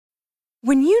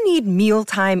When you need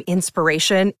mealtime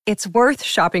inspiration, it's worth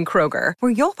shopping Kroger,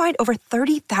 where you'll find over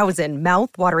 30,000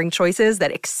 mouth-watering choices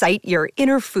that excite your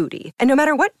inner foodie. And no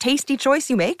matter what tasty choice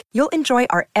you make, you'll enjoy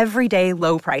our everyday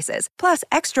low prices, plus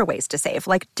extra ways to save,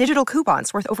 like digital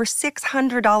coupons worth over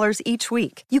 $600 each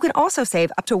week. You can also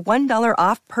save up to $1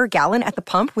 off per gallon at the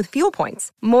pump with fuel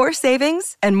points. More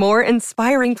savings and more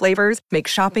inspiring flavors make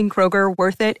shopping Kroger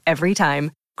worth it every time.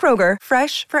 Kroger,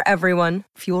 fresh for everyone.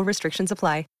 Fuel restrictions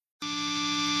apply.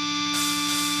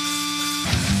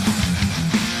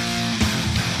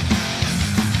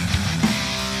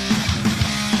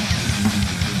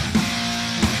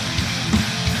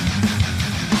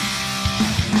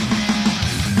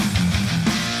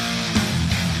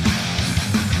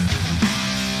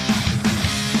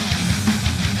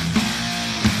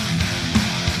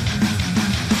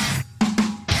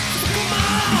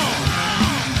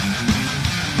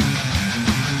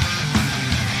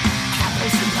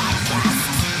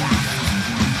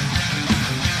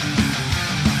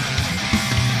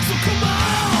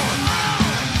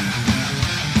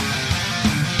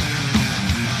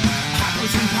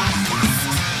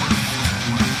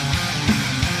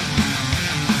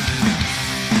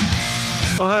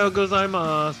 Ohio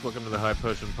gozaimasu. Welcome to the High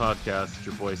Potion Podcast. It's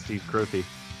your boy Steve Crothy.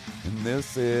 And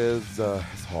this is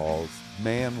Halls.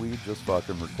 Man, we just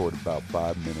fucking recorded about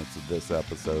 5 minutes of this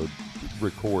episode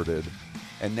recorded.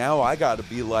 And now I got to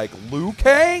be like Liu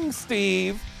Kang,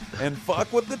 Steve, and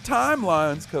fuck with the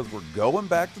timelines, because we're going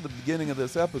back to the beginning of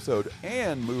this episode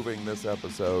and moving this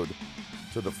episode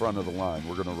to the front of the line.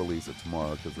 We're going to release it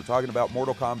tomorrow because we're talking about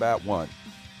Mortal Kombat 1.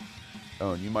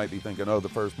 Oh, and you might be thinking, oh, the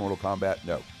first Mortal Kombat.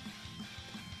 No.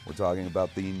 We're talking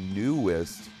about the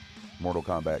newest Mortal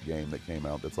Kombat game that came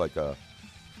out. It's like the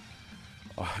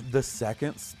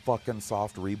second fucking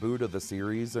soft reboot of the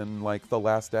series in like the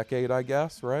last decade, I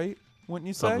guess, right? Wouldn't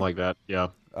you say? Something like that, yeah.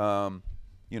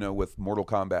 You know, with Mortal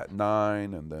Kombat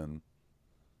 9 and then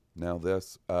now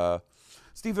this.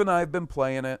 Steve and I have been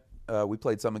playing it. We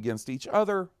played some against each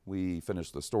other. We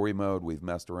finished the story mode. We've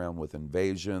messed around with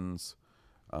invasions.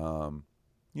 You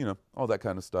know, all that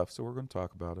kind of stuff. So we're going to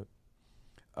talk about it.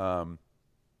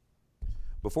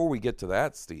 Before we get to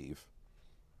that, Steve,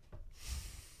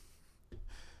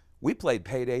 we played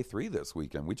Payday 3 this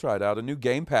weekend. We tried out a new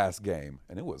Game Pass game,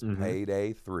 and it was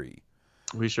Payday 3.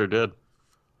 We sure did.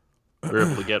 We were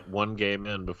able to get one game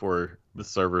in before the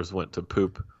servers went to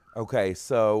poop. Okay,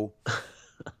 so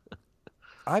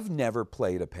I've never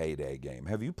played a Payday game.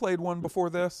 Have you played one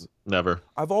before this? Never.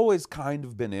 I've always kind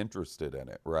of been interested in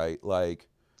it, right? Like,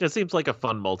 it seems like a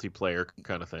fun multiplayer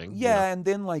kind of thing. Yeah, and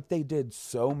then like they did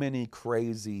so many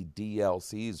crazy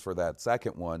DLCs for that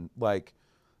second one. Like,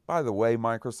 by the way,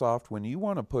 Microsoft, when you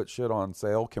want to put shit on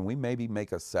sale, can we maybe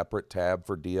make a separate tab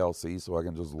for DLC so I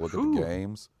can just look at the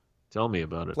games? Tell me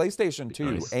about it. PlayStation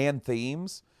 2 nice. And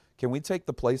themes. Can we take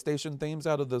the PlayStation themes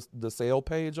out of the sale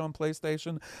page on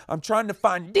PlayStation? I'm trying to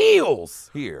find deals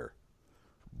here.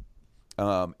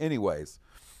 Anyways,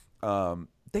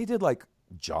 they did like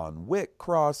John Wick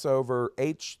crossover.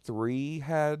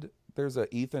 H3 there's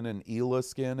a Ethan and Hila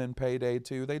skin in Payday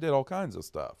 2. They did all kinds of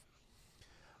stuff.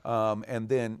 And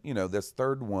then, you know, this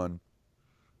third one,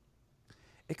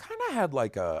 it kind of had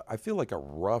like I feel like a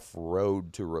rough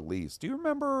road to release. Do you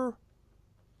remember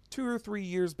 2 or 3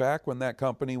 years back when that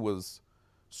company was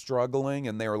struggling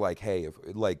and they were like, hey,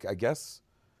 I guess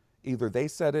either they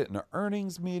said it in an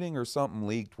earnings meeting or something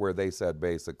leaked where they said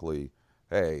basically,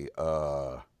 hey,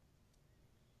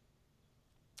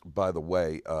 by the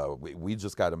way, we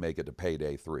just got to make it to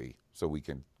Payday 3 so we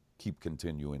can keep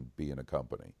continuing being a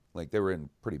company. Like, they were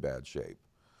in pretty bad shape.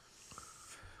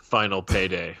 Final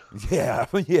Payday. Yeah,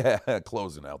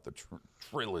 closing out the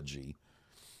trilogy.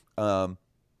 And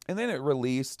then it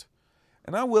released,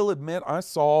 and I will admit, I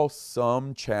saw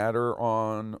some chatter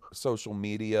on social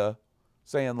media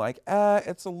saying like,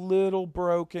 it's a little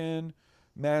broken.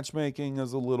 Matchmaking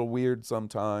is a little weird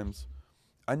sometimes.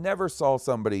 I never saw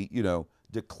somebody, you know,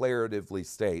 declaratively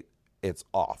state it's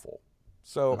awful.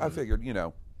 So I figured, you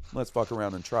know, let's fuck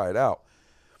around and try it out.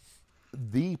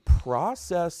 The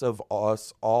process of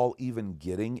us all even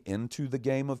getting into the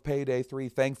game of Payday 3,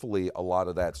 thankfully, a lot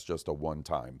of that's just a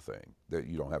one-time thing that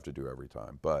you don't have to do every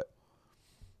time. But,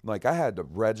 like, I had to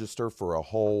register for a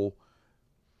whole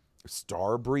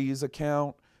Starbreeze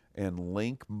account and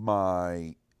link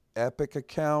my Epic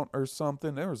account or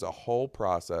something. There was a whole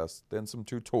process, then some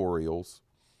tutorials.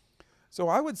 So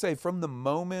I would say from the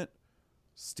moment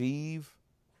Steve,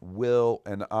 Will,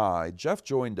 and Jeff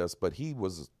joined us, but he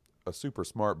was a super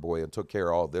smart boy and took care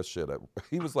of all this shit.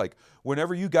 He was like,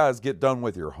 whenever you guys get done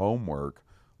with your homework,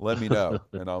 let me know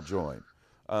and I'll join.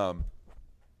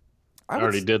 I I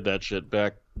already did that shit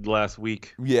back last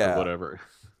week. Yeah. Or whatever.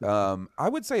 I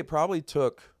would say it probably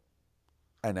took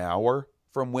an hour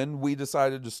from when we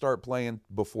decided to start playing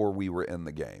before we were in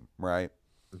the game, right?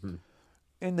 Mm-hmm.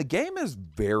 And the game is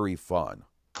very fun.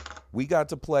 We got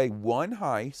to play one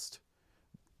heist.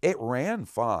 It ran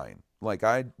fine. Like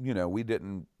we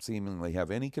didn't seemingly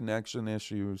have any connection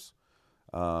issues.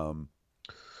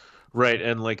 Right,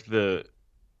 and like the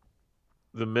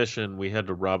mission, we had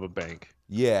to rob a bank.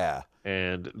 Yeah.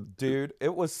 And dude,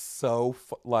 it was so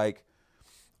like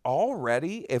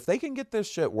already, if they can get this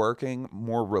shit working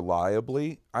more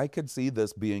reliably, I could see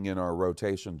this being in our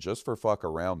rotation just for fuck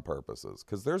around purposes,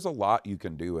 because there's a lot you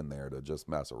can do in there to just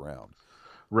mess around.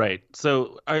 Right.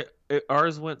 So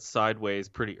ours went sideways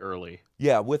pretty early.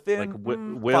 Yeah, within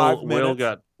like 5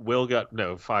 minutes. Will got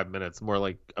no 5 minutes, more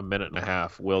like a minute and a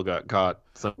half. Will got caught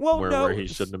somewhere where he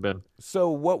shouldn't have been.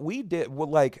 So what we did,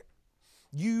 like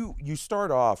you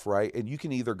start off right, and you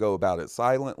can either go about it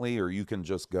silently or you can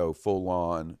just go full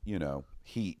on,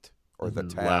 heat or the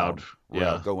town, loud,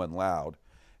 yeah, going loud.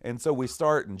 And so we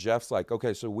start, and Jeff's like,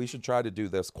 okay, so we should try to do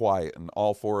this quiet, and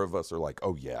all four of us are like,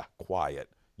 oh yeah, quiet.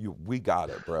 We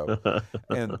got it, bro.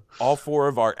 And all four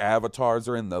of our avatars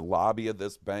are in the lobby of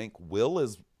this bank. Will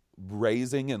is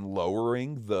raising and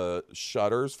lowering the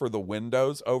shutters for the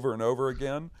windows over and over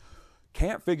again.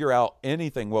 Can't figure out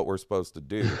anything what we're supposed to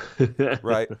do,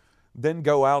 right? Then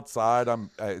go outside.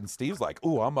 And Steve's like,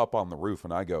 "Ooh, I'm up on the roof,"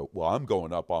 and I go, "Well, I'm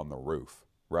going up on the roof,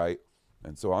 right?"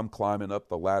 And so I'm climbing up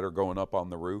the ladder, going up on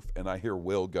the roof, and I hear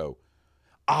Will go,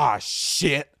 "Ah,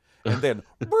 shit!" And then,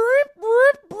 broop,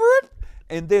 broop, broop.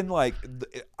 And then, like,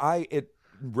 it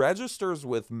registers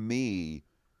with me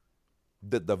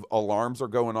that the alarms are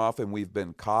going off and we've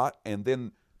been caught. And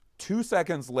then 2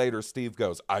 seconds later, Steve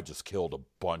goes, "I just killed a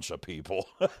bunch of people."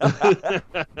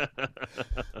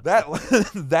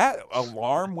 that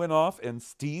alarm went off, and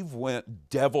Steve went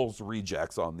devil's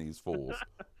rejects on these fools.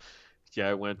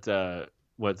 Yeah, I went.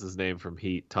 What's his name from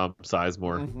Heat? Tom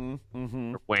Sizemore. Mm-hmm,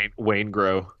 mm-hmm. Wayne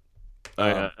Grow.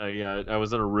 I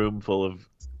was in a room full of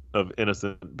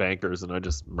innocent bankers, and I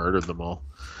just murdered them all.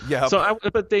 Yeah. So,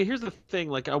 here's the thing.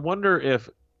 Like, I wonder if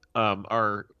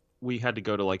we had to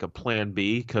go to like a plan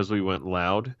B because we went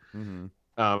loud. Mm-hmm.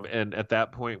 And at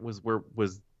that point was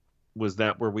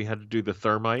that where we had to do the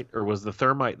thermite, or was the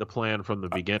thermite the plan from the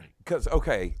beginning? Because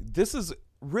this is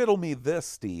riddle me this,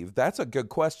 Steve. That's a good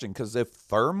question, because if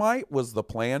thermite was the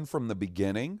plan from the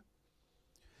beginning,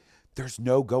 there's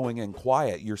no going in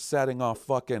quiet. You're setting off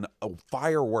fucking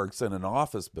fireworks in an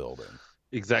office building.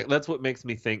 Exactly. That's what makes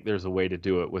me think there's a way to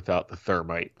do it without the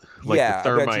thermite. Like, yeah, the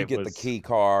thermite, I bet you get the key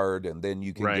card, and then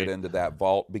you can get into that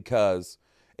vault, because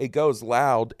it goes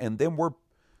loud, and then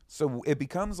so it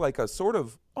becomes like a sort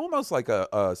of almost like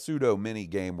a pseudo mini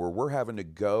game where we're having to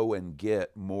go and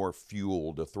get more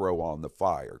fuel to throw on the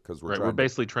fire, because we're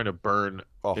basically trying to burn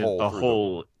a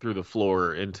hole through the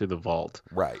floor into the vault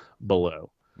below.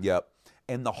 Yep.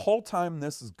 And the whole time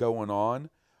this is going on,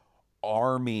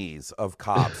 armies of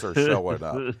cops are showing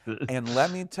up. And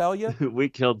let me tell you, we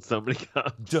killed so many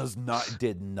cops.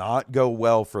 Did not go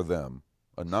well for them.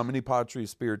 A nomine patri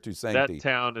spiritu sancti. That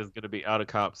town is going to be out of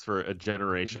cops for a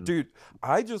generation. Dude,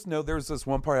 I just know there's this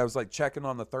one part I was like checking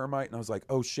on the thermite, and I was like,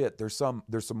 oh shit, there's some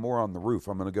more on the roof.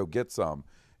 I'm going to go get some.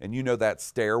 And that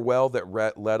stairwell that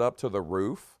led up to the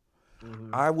roof?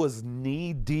 Mm-hmm. I was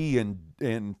knee deep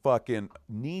in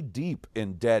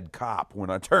dead cop when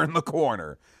I turned the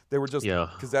corner. They were just,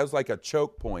 because that was like a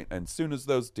choke point. And as soon as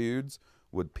those dudes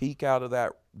would peek out of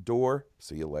that door,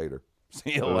 see you later.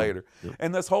 See you later. Yep.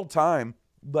 And this whole time,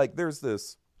 like, there's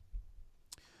this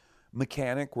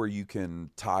mechanic where you can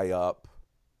tie up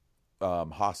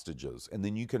hostages, and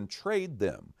then you can trade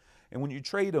them. And when you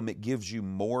trade them, it gives you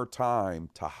more time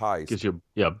to heist. Gives you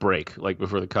a break, like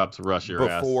before the cops rush your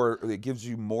ass. It gives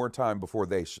you more time before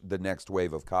the next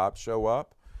wave of cops show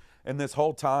up. And this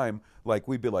whole time, like,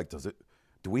 we'd be like,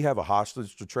 do we have a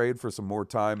hostage to trade for some more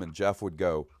time? And Jeff would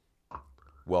go,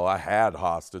 well, I had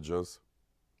hostages.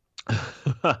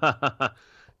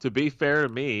 To be fair to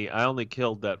me, I only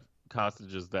killed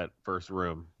hostages that first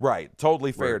room. Right,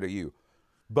 totally fair to you.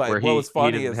 But what was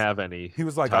funny he didn't have any. He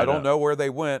was like, I don't know where they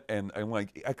went, and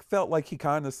like, I felt like he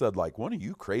kind of said, like, one of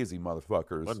you crazy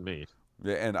motherfuckers. Wasn't me.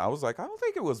 Yeah, and I was like, I don't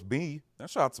think it was me. I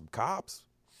shot some cops.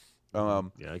 I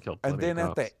killed plenty and then of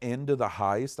at the end of the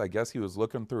heist, I guess he was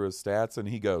looking through his stats, and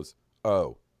he goes,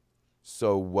 "Oh,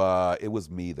 so it was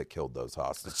me that killed those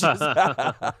hostages."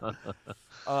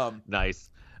 Nice.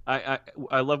 I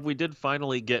love. We did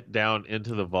finally get down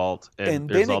into the vault, and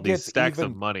there's all these stacks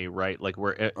of money, right? Like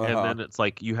and then it's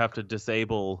like you have to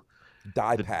disable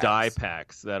die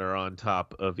packs that are on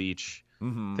top of each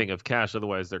thing of cash.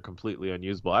 Otherwise, they're completely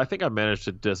unusable. I think I managed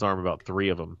to disarm about 3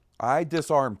 of them. I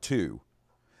disarmed 2.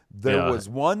 There was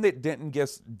one that didn't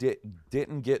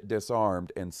get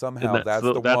disarmed, and somehow And that's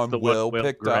the one Will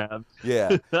picked grabbed. up.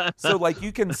 Yeah. So like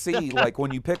you can see, like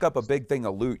when you pick up a big thing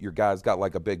of loot, your guy's got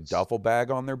like a big duffel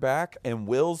bag on their back, and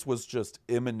Will's was just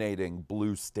emanating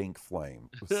blue stink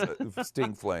flames.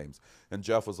 And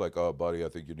Jeff was like, "Oh, buddy, I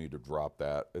think you need to drop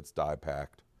that. It's die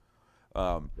packed."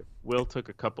 Will took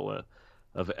a couple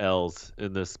of L's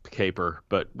in this caper,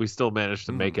 but we still managed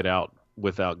to make it out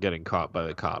without getting caught by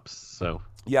the cops. So.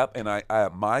 Yep, and I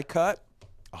my cut,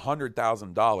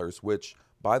 $100,000, which,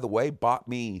 by the way, bought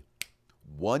me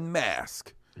 1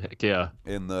 mask. Heck yeah.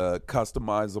 In the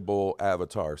customizable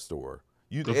avatar store.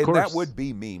 And course. That would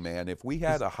be me, man. If we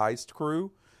had a heist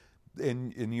crew,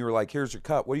 and you were like, "Here's your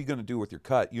cut. What are you going to do with your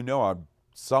cut?"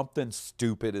 Something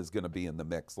stupid is going to be in the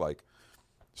mix, like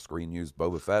screen used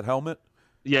Boba Fett helmet.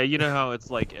 Yeah, you know how it's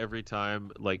like every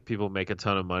time like people make a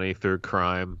ton of money through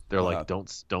crime, they're like, don't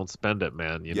spend it,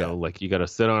 man. You know, like you got to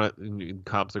sit on it, and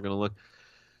cops are gonna look.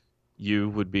 You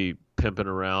would be pimping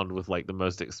around with like the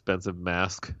most expensive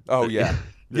mask. Oh yeah,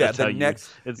 yeah.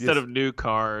 Instead of new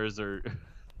cars or.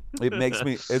 It makes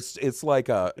me. It's like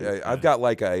I've got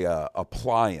like a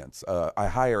appliance. I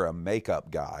hire a makeup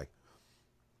guy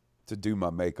to do my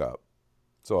makeup,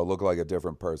 so I look like a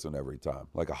different person every time,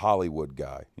 like a Hollywood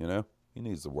guy. You know. He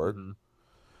needs to work.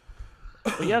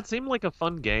 But yeah, it seemed like a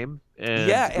fun game,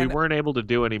 and we weren't able to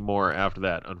do any more after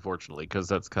that, unfortunately, because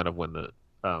that's kind of when the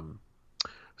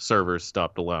servers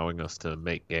stopped allowing us to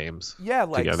make games. Yeah,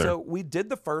 together. So we did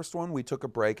the first one. We took a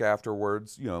break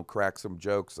afterwards. Cracked some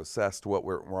jokes, assessed what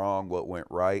went wrong, what went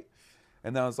right,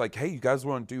 and then I was like, "Hey, you guys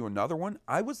want to do another one?"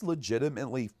 I was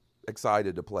legitimately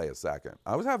excited to play a second.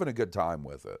 I was having a good time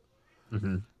with it,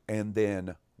 and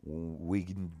then. We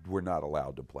were not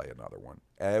allowed to play another one.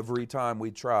 Every time we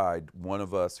tried, one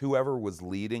of us, whoever was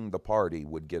leading the party,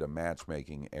 would get a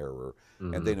matchmaking error,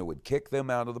 and then it would kick them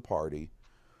out of the party.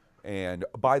 And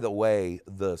by the way,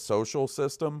 the social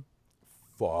system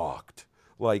fucked.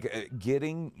 Like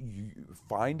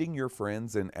finding your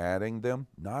friends and adding them,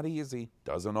 not easy.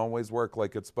 Doesn't always work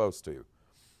like it's supposed to.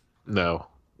 No.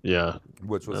 Yeah.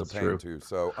 Which was a pain too.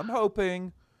 So I'm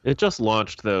hoping. It just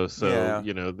launched though, so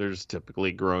there's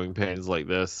typically growing pains like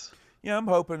this. Yeah, I'm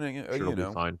hoping it'll be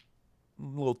fine. A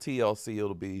little TLC,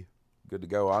 it'll be good to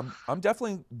go. I'm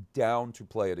definitely down to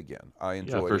play it again. I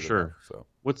enjoy it for sure. Enough, so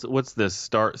what's this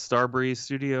Starbreeze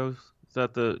Studios? Is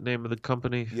that the name of the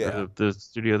company? Yeah, the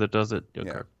studio that does it.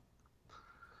 Okay.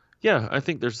 Yeah, I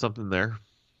think there's something there.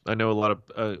 I know a lot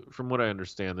of from what I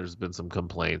understand, there's been some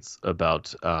complaints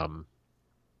about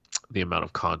the amount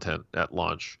of content at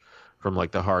launch. From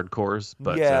like the hardcores,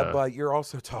 but but you're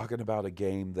also talking about a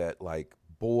game that, like,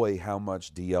 boy, how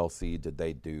much DLC did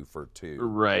they do for 2?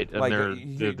 Right, and like,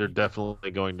 they're definitely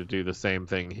going to do the same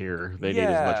thing here. They need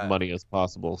as much money as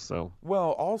possible. So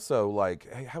also like,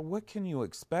 what can you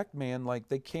expect, man? Like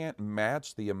they can't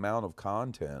match the amount of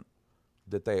content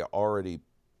that they already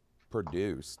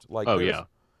produced. Like,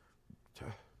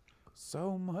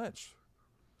 so much.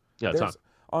 Yeah,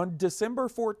 On December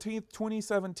 14th,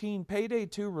 2017, Payday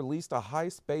 2 released a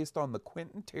heist based on the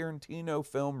Quentin Tarantino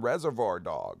film Reservoir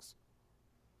Dogs.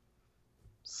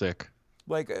 Sick.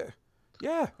 Like,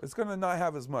 it's going to not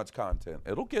have as much content.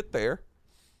 It'll get there.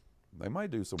 They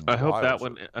might do some. I hope that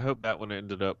one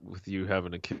ended up with you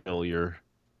having to kill your,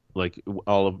 like,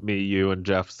 all of me, you, and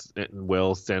Jeff and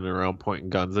Will standing around pointing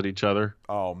guns at each other.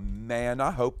 Oh man,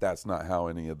 I hope that's not how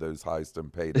any of those Heist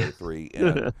and Payday 3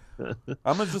 end.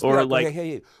 I'm gonna just be like,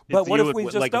 hey, but what if we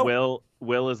just like don't?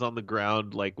 Will is on the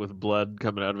ground, like with blood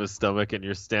coming out of his stomach, and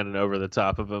you're standing over the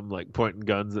top of him, like pointing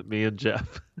guns at me and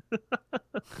Jeff.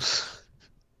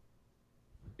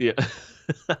 Yeah.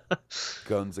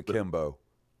 Guns akimbo.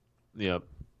 Yep.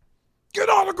 Get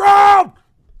on the ground!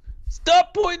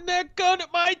 Stop pointing that gun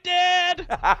at my dad!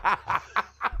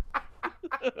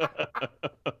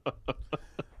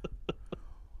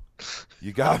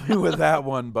 You got me with that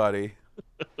one, buddy.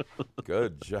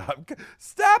 Good job.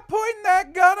 Stop pointing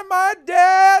that gun at my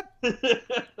dad!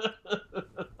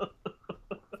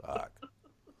 Fuck.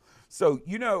 So,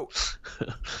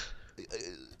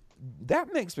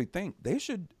 that makes me think they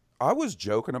should. I was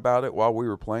joking about it while we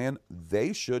were playing.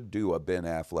 They should do a Ben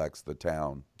Affleck's The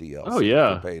Town DLC. Oh,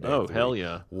 yeah. For Payday 3. Hell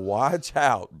yeah. Watch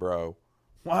out, bro.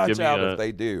 Watch out if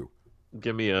they do.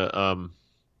 Give me a,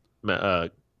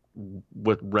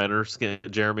 with Renner skin,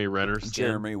 Jeremy Renner skin.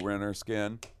 Jeremy Renner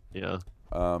skin. Yeah.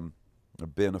 A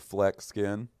Ben Affleck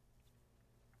skin.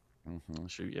 Mm-hmm.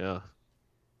 Shoot, yeah.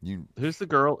 Who's the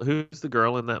girl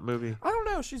in that movie? I don't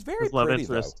know. She's very pretty,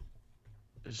 though.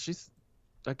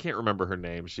 I can't remember her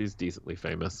name. She's decently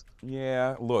famous.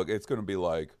 Yeah, look, it's going to be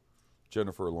like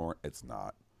Jennifer Lawrence. It's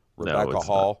not. No, Rebecca it's not.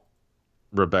 Hall.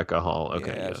 Rebecca Hall.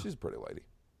 Okay, Yeah, yeah. she's a pretty lady.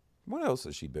 What else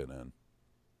has she been in?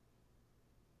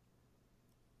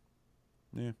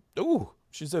 Yeah. Ooh,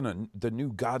 she's in the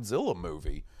new Godzilla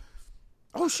movie.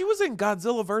 Oh, she was in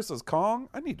Godzilla versus Kong?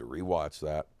 I need to rewatch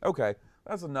that. Okay,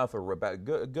 that's enough of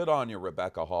Rebecca. Good on you,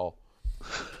 Rebecca Hall.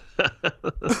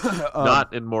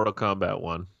 Not in Mortal Kombat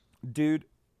 1. Dude,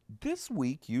 this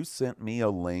week you sent me a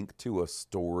link to a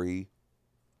story.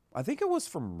 I think it was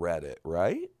from Reddit,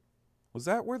 right? Was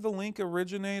that where the link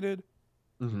originated?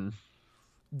 Mm-hmm.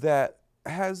 That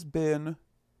has been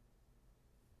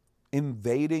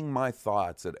invading my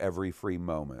thoughts at every free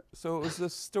moment. So it was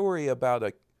this story about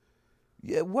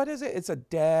what is it? It's a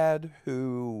dad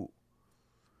who,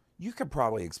 you could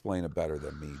probably explain it better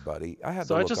than me, buddy. I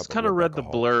just kind of read the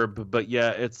blurb, but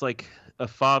yeah, it's like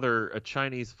a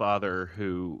Chinese father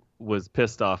who was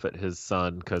pissed off at his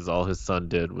son because all his son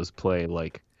did was play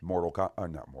like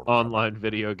online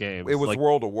video games. It was like,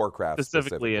 World of Warcraft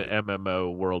specifically an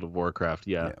MMO, World of Warcraft.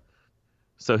 Yeah.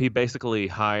 So he basically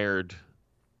hired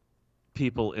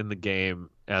people in the game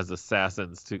as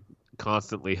assassins to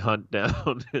constantly hunt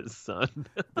down his son.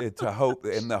 In the hope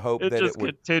that it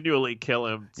would continually kill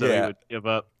him so he would give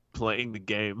up playing the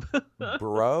game.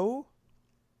 Bro,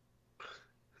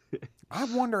 I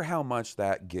wonder how much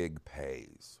that gig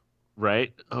pays.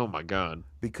 Right? Oh my God.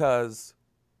 Because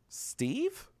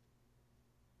Steve,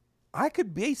 I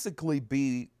could basically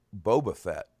be Boba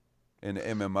Fett in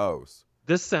MMOs.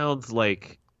 This sounds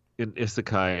like an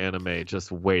isekai anime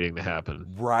just waiting to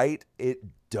happen. Right? It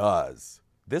does.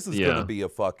 This is going to be a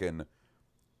fucking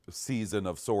season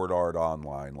of Sword Art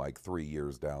Online like 3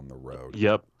 years down the road.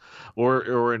 Yep.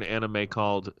 Or an anime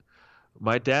called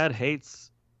My Dad Hates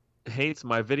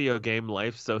My Video Game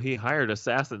Life, so he hired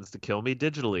assassins to kill me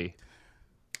digitally.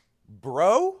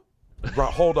 Bro,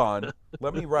 hold on.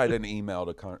 Let me write an email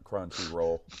to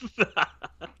Crunchyroll.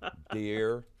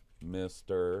 Dear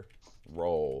Mr.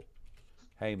 Roll,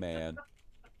 hey man,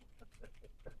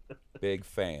 big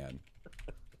fan.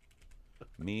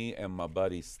 Me and my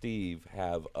buddy Steve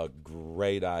have a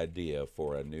great idea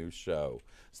for a new show.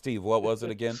 Steve, what was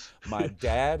it again? My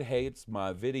dad hates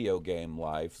my video game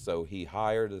life, so he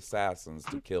hired assassins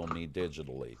to kill me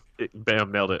digitally.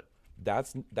 Bam, nailed it.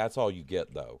 That's all you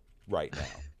get though, right now.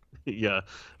 Yeah,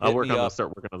 I'll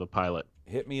start working on the pilot.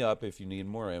 Hit me up if you need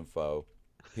more info.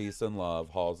 Peace and love,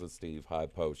 Halls and Steve, High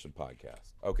Potion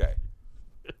Podcast. Okay.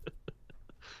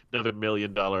 Another $1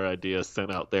 million idea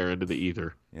sent out there into the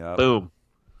ether. Yeah. Boom.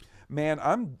 Man,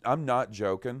 I'm not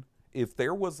joking. If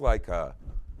there was like a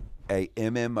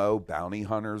MMO bounty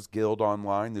hunters guild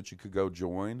online that you could go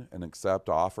join and accept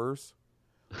offers,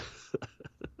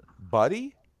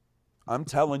 buddy, I'm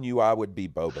telling you, I would be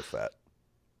Boba Fett.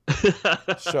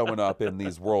 Showing up in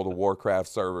these World of Warcraft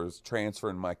servers,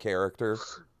 transferring my character,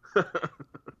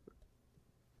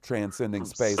 transcending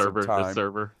space and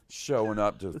time, showing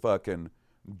up to fucking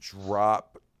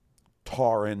drop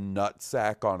Taran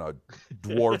nutsack on a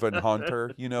dwarven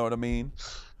hunter. You know what I mean?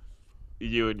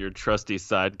 You and your trusty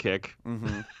sidekick.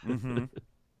 Mm-hmm. Mm-hmm.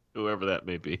 Whoever that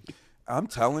may be. I'm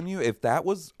telling you, if that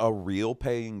was a real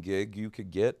paying gig you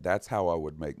could get, that's how I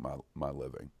would make my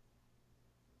living.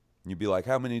 You'd be like,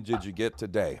 how many did you get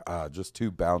today? Just 2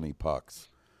 bounty pucks.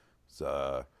 It's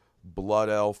blood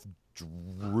elf,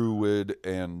 druid,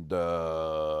 and I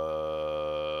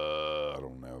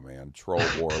don't know, man, troll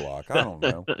warlock. I don't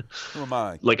know. Who am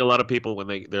I? Like a lot of people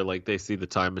when they're like they see the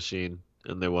time machine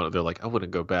and they're like, I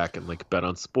wouldn't go back and like bet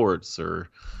on sports or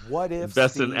what if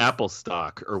invest in Apple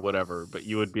stock or whatever, but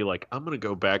you would be like, I'm gonna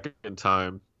go back in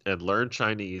time and learn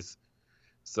Chinese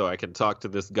so I can talk to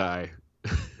this guy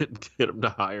and get him to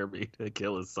hire me to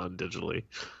kill his son digitally.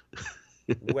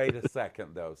 Wait a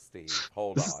second, though, Steve.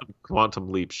 Hold on. This is some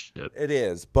quantum leap shit. It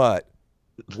is, but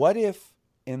what if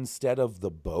instead of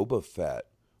the Boba Fett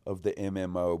of the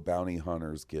MMO Bounty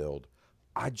Hunters Guild,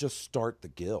 I just start the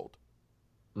guild?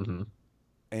 Mm-hmm.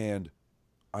 And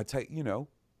I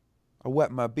I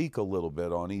wet my beak a little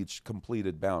bit on each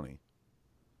completed bounty.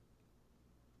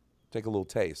 Take a little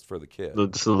taste for the kid.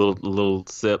 Just a little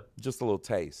sip. Just a little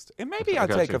taste. And maybe I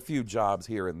take a few jobs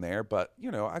here and there, but,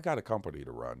 I got a company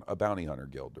to run, a bounty hunter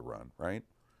guild to run, right?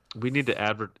 We need to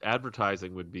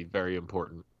advertising would be very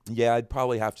important. Yeah, I'd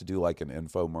probably have to do like an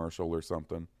infomercial or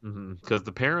something. Because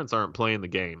the parents aren't playing the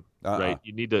game, right?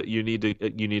 You need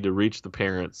to reach the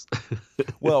parents.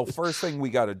 Well, first thing we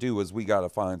got to do is we got to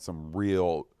find some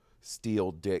real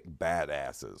steel dick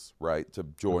badasses, right, to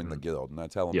join the guild. And I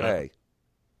tell them, hey,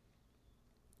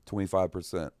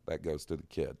 25%, that goes to the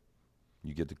kid.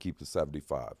 You get to keep the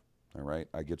 75. All right,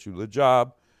 I get you the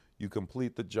job. You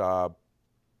complete the job.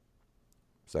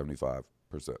 75%.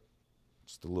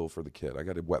 Just a little for the kid. I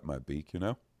got to wet my beak, you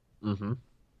know? Mm-hmm.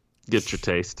 Get your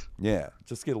taste. Yeah,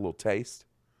 just get a little taste.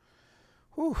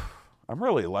 Whew. I'm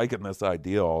really liking this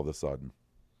idea all of a sudden.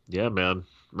 Yeah, man.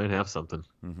 Might have something.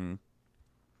 Mm-hmm.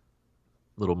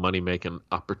 Little money-making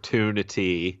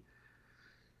opportunity.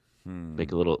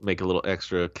 Make a little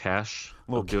extra cash.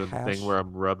 I'm doing the thing where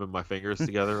I'm rubbing my fingers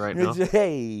together right now.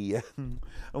 Hey,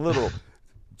 a little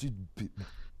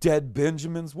dead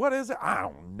Benjamins. What is it? I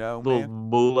don't know, little man.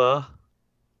 moolah,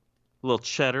 a little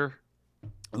cheddar,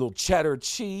 a little cheddar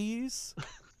cheese.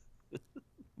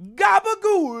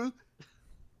 Gabagool.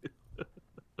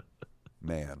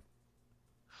 Man,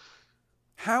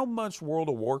 how much World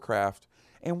of Warcraft,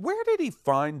 and where did he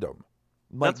find them?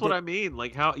 Like, that's what I mean.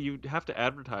 Like, how you have to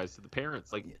advertise to the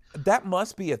parents. Like, that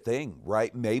must be a thing,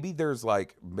 right? Maybe there's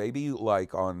like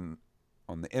on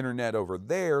the internet over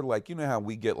there, like, you know how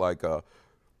we get like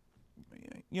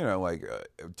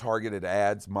targeted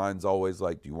ads. Mine's always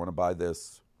like, do you want to buy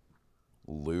this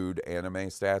lewd anime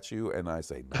statue? And I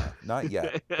say, nah, not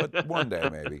yet, but one day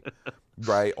maybe.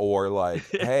 Right? Or like,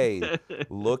 hey,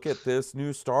 look at this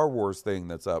new Star Wars thing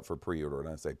that's up for pre-order. And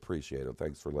I say, appreciate it.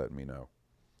 Thanks for letting me know.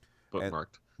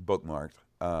 Bookmarked.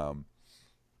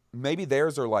 Maybe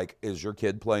theirs are like, is your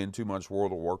kid playing too much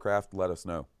World of Warcraft? Let us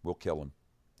know. We'll kill him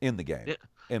in the game.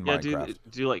 In Minecraft.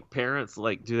 Do like parents,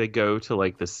 like, do they go to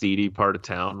like the seedy part of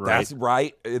town? Right. That's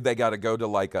right. They got to go to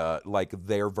like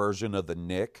their version of the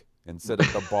Nick and sit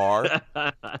at the bar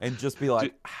and just be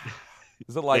like,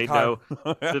 is it like they know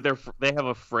that they have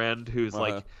a friend who's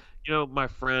like, my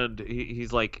friend.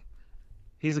 He's like,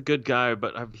 he's a good guy,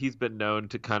 but he's been known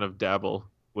to kind of dabble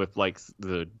with like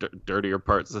the dirtier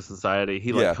parts of society.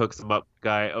 He like hooks him up.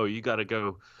 Guy, oh, you got to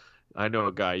go. I know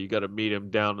a guy. You got to meet him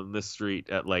down in this street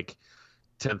at like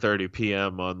 10:30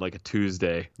 p.m. on like a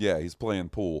Tuesday. Yeah, he's playing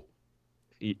pool.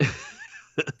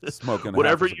 Smoking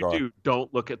whatever you do,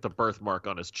 don't look at the birthmark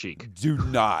on his cheek. Do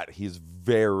not. He's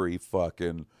very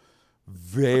fucking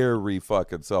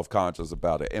self-conscious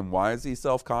about it. And why is he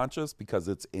self-conscious? Because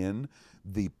it's in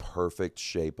the perfect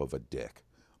shape of a dick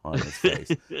on his face.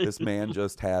 This man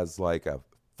just has like a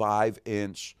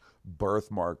 5-inch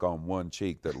birthmark on one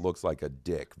cheek that looks like a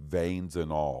dick, veins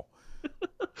and all.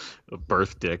 A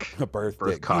birth dick. A birth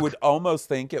dick. Cock. You would almost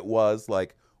think it was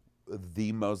like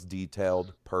the most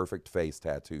detailed, perfect face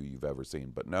tattoo you've ever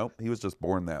seen. But no, he was just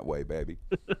born that way, baby.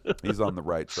 He's on the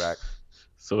right track.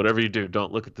 So whatever you do,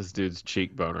 don't look at this dude's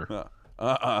cheek boner.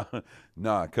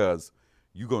 Nah, because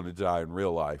you're going to die in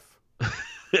real life.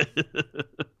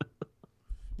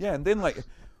 Yeah, and then like,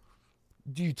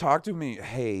 do you talk to me?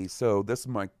 Hey, so this is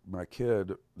my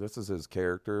kid. This is his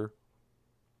character.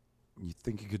 You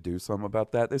think you could do something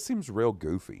about that? This seems real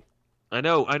goofy. I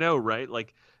know, right?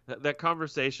 Like that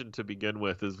conversation to begin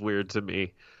with is weird to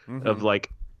me. Mm-hmm. Of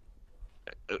like,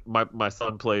 my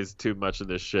son plays too much of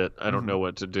this shit. I don't know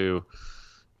what to do.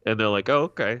 And they're like, oh,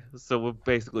 okay. So we'll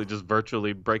basically just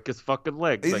virtually break his fucking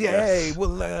legs. Hey,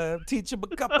 we'll teach him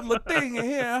a couple of things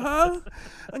here, huh?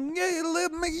 Yeah,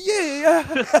 let me,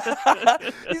 yeah.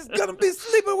 He's gonna be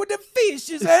sleeping with the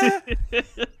fishes, huh?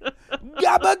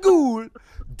 Gabagool.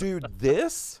 Dude,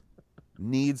 this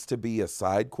needs to be a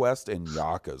side quest in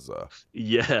Yakuza.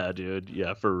 Yeah, dude.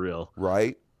 Yeah, for real.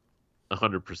 Right?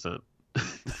 100%.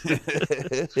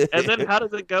 And then how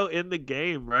does it go in the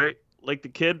game, right? Like the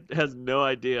kid has no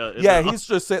idea. Yeah, he's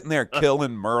just sitting there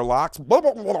killing murlocs, blah,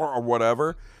 blah, blah, or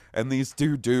whatever. And these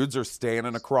two dudes are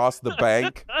standing across the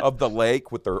bank of the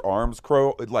lake with their arms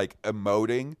like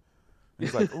emoting.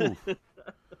 He's like, ooh,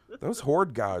 those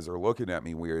horde guys are looking at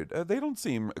me weird. They don't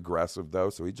seem aggressive, though,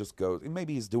 so he just goes.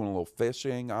 Maybe he's doing a little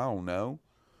fishing. I don't know.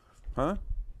 Huh?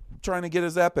 Trying to get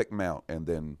his epic mount. And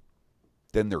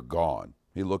then they're gone.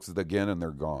 He looks at it again, and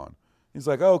they're gone. He's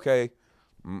like, okay.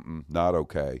 Not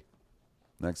okay.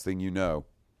 Next thing you know,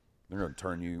 they're going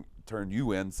to turn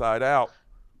you inside out.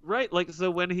 Right. Like, so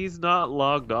when he's not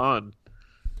logged on,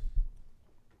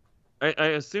 I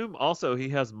assume also he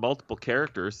has multiple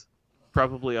characters,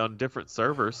 probably on different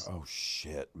servers. Oh,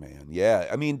 shit, man. Yeah.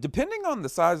 I mean, depending on the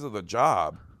size of the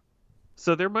job.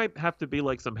 So there might have to be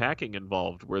like some hacking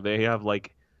involved where they have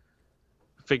like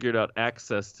figured out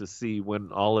access to see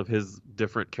when all of his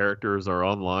different characters are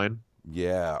online.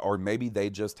 Yeah. Or maybe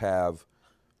they just have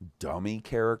dummy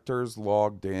characters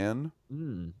logged in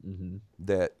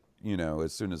that,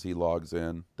 as soon as he logs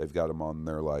in, they've got him on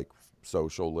their like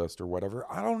social list or whatever.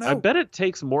 I don't know. I bet it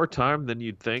takes more time than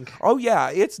you'd think. Oh yeah,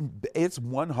 it's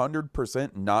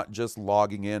 100% not just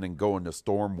logging in and going to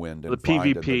Stormwind and the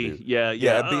PvP. Yeah,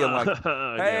 being like,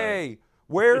 hey,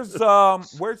 where's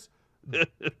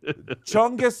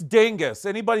Chungus Dingus.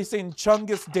 Anybody seen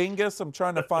Chungus Dingus? I'm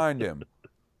trying to find him.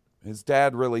 His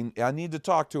dad really, I need to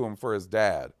talk to him for his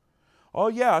dad. Oh,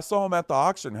 yeah, I saw him at the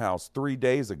auction house 3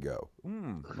 days ago.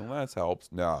 Well, that helps.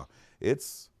 No,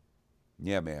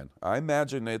 yeah, man. I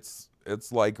imagine it's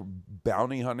like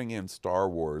bounty hunting in Star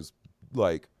Wars,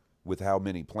 like with how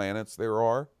many planets there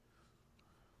are.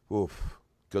 Oof,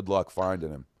 good luck finding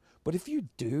him. But if you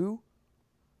do,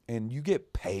 and you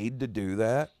get paid to do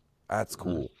that, that's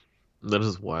cool. That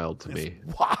is wild to me.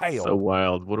 Wild. So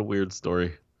wild. What a weird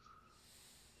story.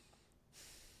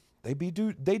 They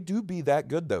do be that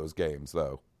good, those games,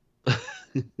 though.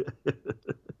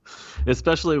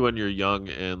 Especially when you're young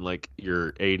and like your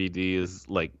ADD is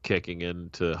like kicking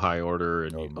into high order,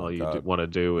 and all you want to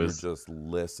do is just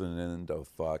listening to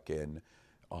fucking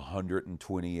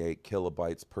 128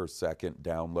 kilobytes per second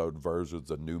download versions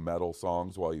of new metal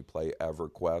songs while you play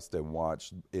EverQuest and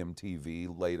watch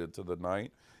MTV late into the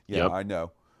night. Yeah, yep.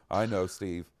 I know,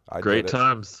 Steve. Great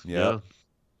times. Yep. Yeah.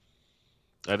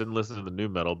 I didn't listen to the new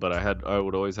metal, but I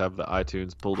would always have the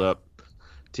iTunes pulled up,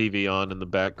 TV on in the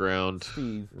background.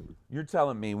 Steve, you're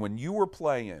telling me when you were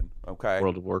playing, okay?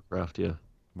 World of Warcraft, yeah.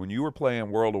 When you were playing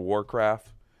World of Warcraft,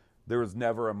 there was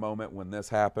never a moment when this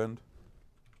happened.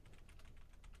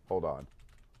 Hold on.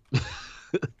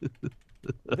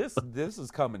 This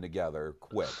is coming together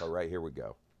quick. All right, here we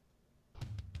go.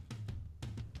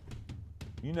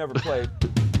 You never played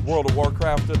World of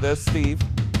Warcraft to this, Steve?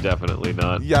 Definitely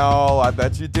not. Y'all, I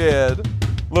bet you did.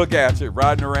 Look at you,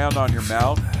 riding around on your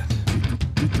mount. All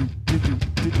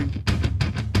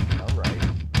right.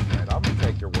 I'm going to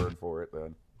take your word for it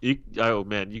then. You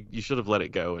should have let it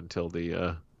go until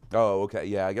the... Oh, okay.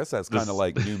 Yeah, I guess that's kind of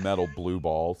like new metal blue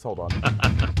balls. Hold on.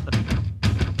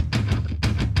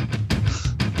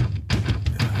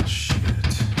 Oh, shit.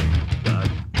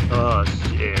 God. Oh,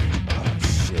 shit. Oh,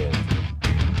 shit.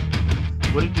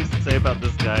 What did you say about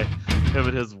this guy? Him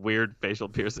and his weird facial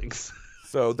piercings.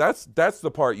 So that's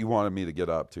the part you wanted me to get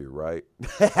up to, right?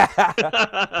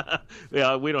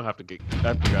 Yeah, we don't have to get...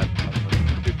 I forgot.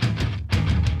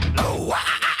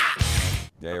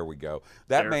 There we go.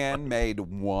 That man made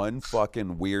one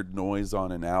fucking weird noise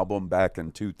on an album back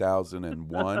in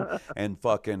 2001 and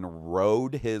fucking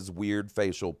rode his weird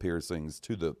facial piercings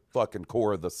to the fucking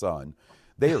core of the sun.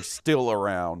 They are still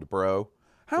around, bro.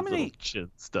 How many?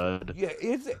 Chin stud. Yeah,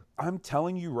 I'm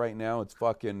telling you right now, it's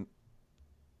fucking...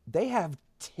 They have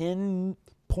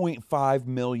 10.5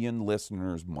 million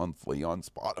listeners monthly on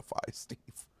Spotify, Steve.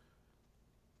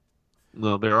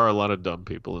 No, there are a lot of dumb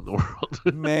people in the world.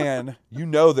 Man, you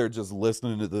know they're just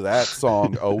listening to that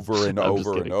song over and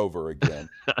over and over again.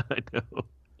 I know.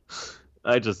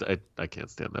 I can't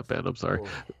stand that band. I'm sorry.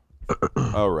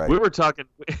 All right. We were talking.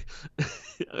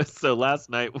 So last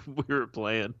night we were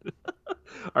playing.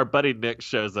 Our buddy Nick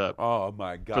shows up. Oh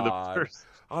my God!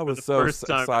 I was so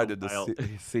excited to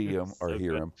see him or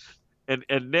hear him.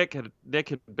 And Nick had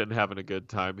been having a good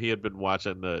time. He had been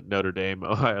watching the Notre Dame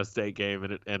Ohio State game,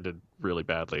 and it ended really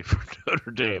badly for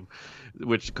Notre Dame,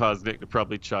 which caused Nick to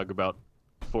probably chug about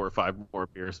 4 or 5 more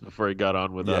beers before he got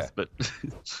on with us. But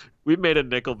we made a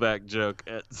Nickelback joke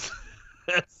at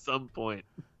some point.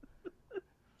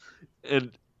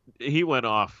 And he went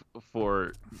off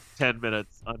for 10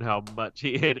 minutes on how much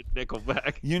he hated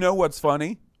Nickelback. You know what's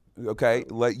funny? Okay,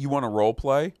 you want to role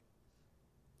play?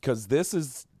 Because this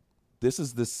is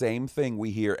the same thing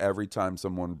we hear every time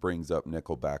someone brings up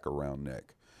Nickelback around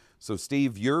Nick. So,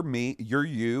 Steve, you're me, you're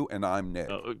you, and I'm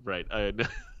Nick. Oh, right.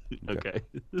 Okay.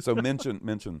 So mention.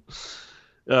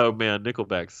 Oh, man,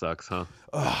 Nickelback sucks, huh?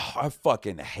 Oh, I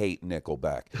fucking hate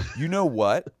Nickelback. You know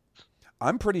what?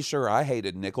 I'm pretty sure I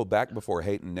hated Nickelback before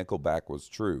hating Nickelback was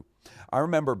true. I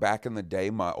remember back in the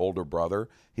day, my older brother,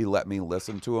 he let me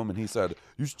listen to him, and he said,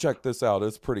 "You should check this out.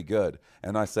 It's pretty good."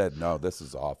 And I said, "No, this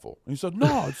is awful." And he said,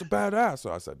 "No, it's a badass."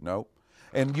 So I said, "No."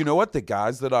 And you know what? The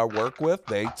guys that I work with,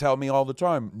 they tell me all the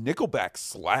time, Nickelback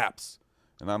slaps.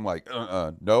 And I'm like,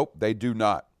 nope, they do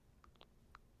not.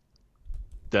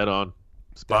 Dead on.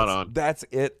 Spot on. That's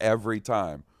it every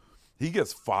time. He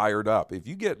gets fired up. If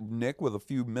you get Nick with a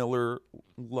few Miller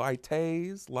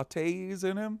lattes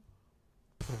in him,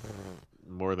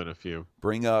 more than a few.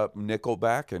 Bring up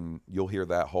Nickelback and you'll hear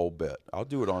that whole bit. I'll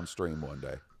do it on stream one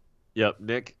day. Yep,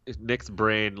 Nick's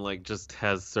brain just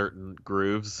has certain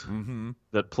grooves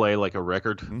that play like a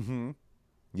record. Mm-hmm.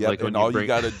 Yeah, and all you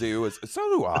got to do is, so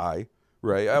do I,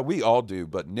 right? We all do,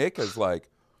 but Nick is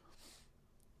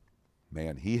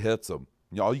man, he hits them.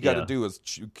 All you got to do is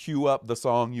cue up the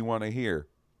song you want to hear.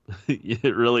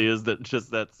 It really is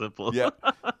just that simple. Yeah.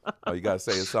 All you got to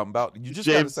say is something about, you just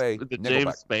got to say the Nickelback.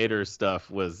 James Spader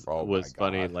stuff was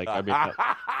funny.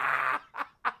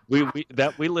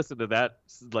 we listened to that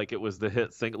like it was the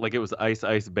hit single, like it was Ice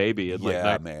Ice Baby in like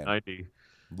Yeah, man. 1990.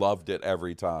 Loved it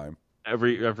every time.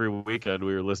 Every weekend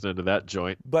we were listening to that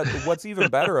joint. But what's even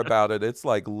better about it, it's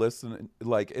like listening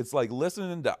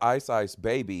to Ice Ice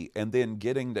Baby and then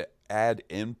getting to add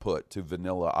input to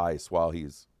Vanilla Ice while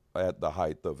he's at the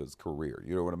height of his career.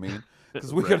 You know what I mean?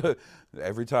 Because we Right. could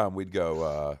every time we'd go,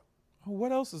 oh,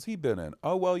 what else has he been in?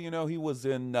 Oh, well, he was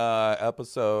in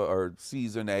episode or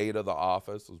season 8 of The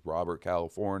Office with Robert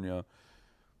California.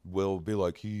 We'll be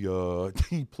like, he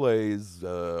plays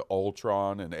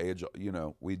Ultron and Age.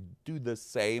 We do the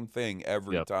same thing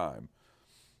every time.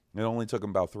 It only took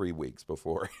him about 3 weeks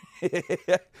before.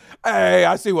 Hey,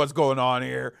 I see what's going on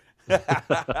here.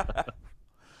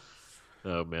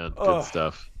 Oh man, good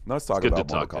stuff. Let's talk it's good about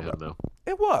to talk Mortal to Kombat. him though.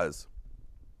 It was.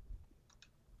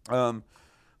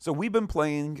 So we've been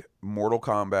playing Mortal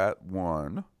Kombat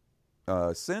 1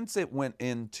 since it went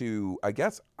into, I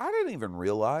guess, I didn't even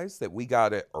realize that we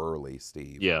got it early,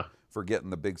 Steve. Yeah. For getting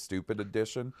the big stupid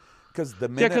edition.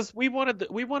 Because we wanted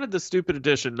the stupid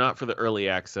edition, not for the early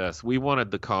access. We wanted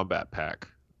the combat pack,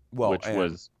 which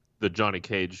was the Johnny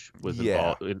Cage was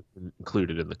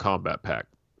included in the combat pack.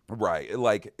 Right.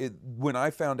 Like when I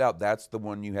found out that's the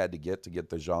one you had to get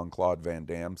the Jean-Claude Van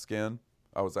Damme skin,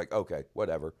 I was like, okay,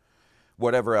 whatever.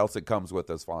 Whatever else it comes with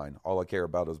is fine. All I care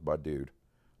about is my dude.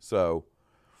 So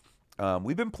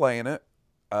we've been playing it.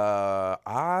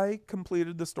 I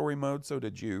completed the story mode, so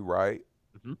did you, right?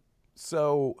 Mm-hmm.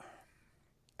 So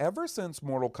ever since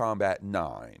Mortal Kombat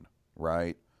 9,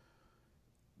 right,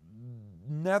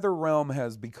 NetherRealm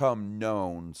has become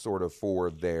known sort of for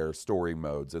their story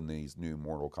modes in these new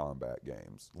Mortal Kombat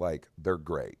games. Like, they're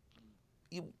great.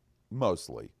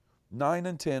 Mostly. 9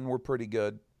 and 10 were pretty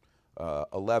good.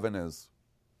 11 is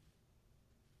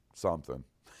something.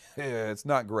 It's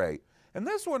not great. And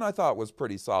this one I thought was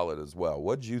pretty solid as well.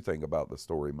 What did you think about the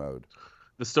story mode?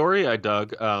 The story I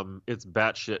dug. It's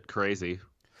batshit crazy.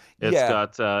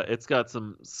 It's got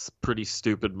some pretty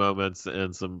stupid moments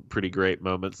and some pretty great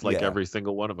moments, like every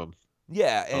single one of them.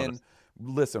 Yeah, and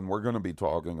listen, we're going to be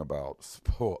talking about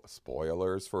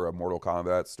spoilers for a Mortal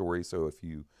Kombat story. So if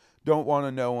you don't want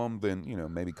to know them, then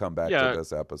maybe come back to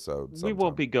this episode sometime. We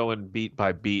won't be going beat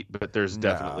by beat, but there's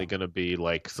definitely going to be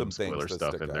like some spoiler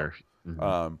stuff in there.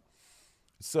 Mm-hmm.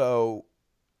 So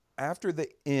after the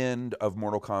end of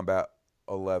Mortal Kombat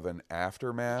 11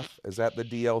 Aftermath, is that the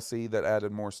DLC that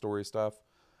added more story stuff?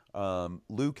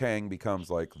 Liu Kang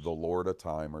becomes like the Lord of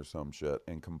Time or some shit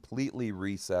and completely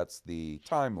resets the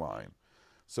timeline.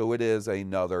 So it is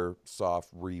another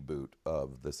soft reboot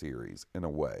of the series in a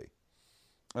way.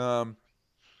 And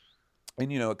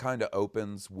it kind of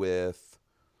opens with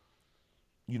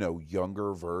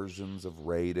younger versions of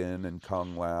Raiden and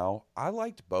Kung Lao. I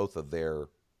liked both of their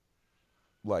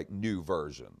like new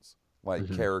versions,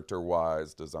 like character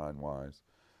wise, design wise.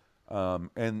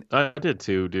 And I did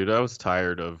too, dude. I was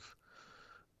tired of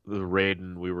the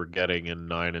Raiden we were getting in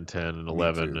 9 and 10 and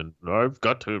 11, and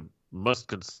must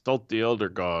consult the elder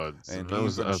gods. And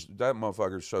that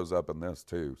motherfucker shows up in this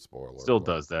too. Spoiler. Still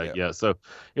does that, yeah. So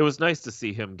it was nice to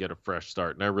see him get a fresh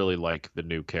start, and I really like the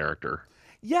new character.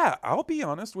 Yeah, I'll be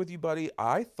honest with you, buddy.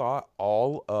 I thought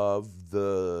all of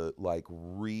the like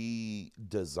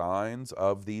redesigns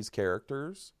of these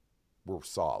characters were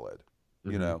solid.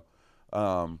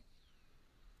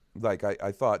 Like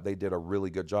I thought they did a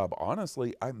really good job.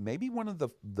 Honestly, maybe one of the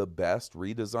best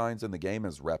redesigns in the game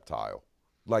is Reptile.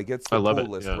 Like it's the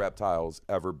coolest Reptile's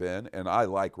ever been, and I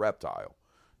like Reptile.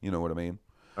 You know what I mean?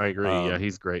 I agree. Yeah,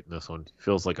 he's great in this one.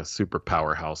 Feels like a super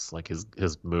powerhouse. Like his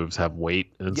moves have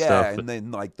weight and stuff. Yeah, and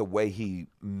then like the way he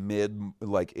in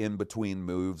between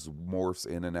moves morphs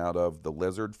in and out of the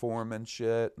lizard form and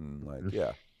shit, and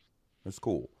like it's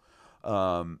cool.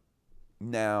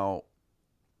 Now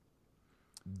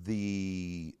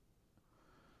the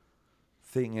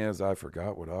thing is, I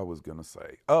forgot what I was gonna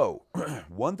say. Oh,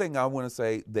 one thing I want to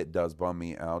say that does bum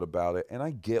me out about it, and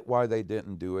I get why they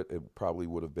didn't do it. It probably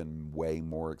would have been way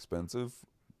more expensive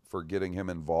for getting him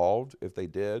involved if they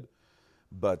did.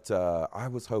 But I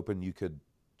was hoping you could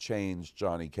change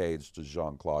Johnny Cage to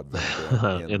Jean-Claude Van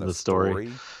Damme in the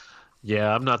story.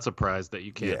 Yeah, I'm not surprised that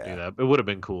you can't do that. It would have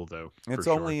been cool though. It's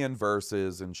only in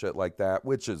verses and shit like that,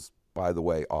 which is, by the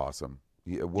way, awesome.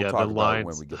 We'll talk about it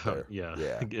when we get there.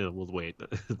 We'll wait.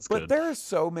 It's but good. there are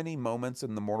so many moments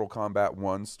in the Mortal Kombat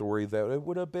 1 story that it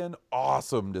would have been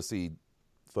awesome to see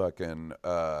fucking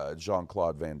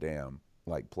Jean-Claude Van Damme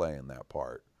like playing that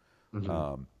part.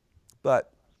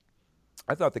 But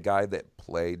I thought the guy that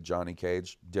played Johnny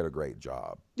Cage did a great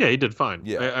job. Yeah, he did fine.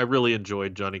 Yeah. I really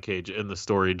enjoyed Johnny Cage in the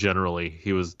story generally.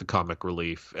 He was the comic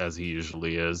relief, as he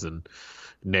usually is, and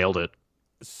nailed it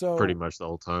pretty So much the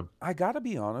whole time. I got to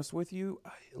be honest with you,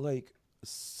 like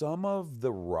some of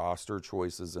the roster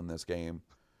choices in this game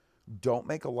don't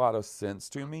make a lot of sense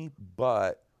to me,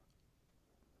 but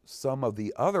some of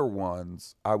the other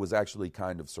ones, I was actually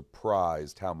kind of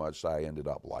surprised how much I ended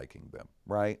up liking them,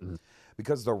 right? Mhm.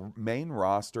 Because the main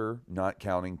roster, not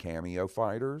counting cameo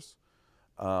fighters,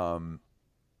 are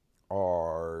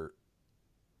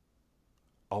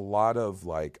a lot of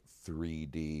like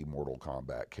 3D Mortal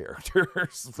Kombat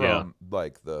characters from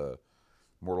like the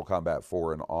Mortal Kombat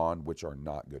 4 and on, which are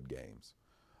not good games.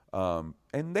 And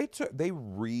they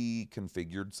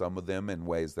reconfigured some of them in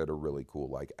ways that are really cool.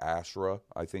 Like Ashra,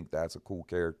 I think that's a cool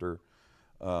character.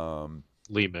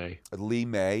 Lee May. Lee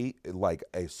May, like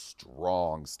a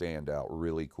strong standout,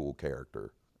 really cool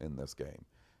character in this game.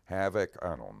 Havoc,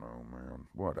 I don't know, man.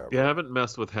 Whatever. Yeah, I haven't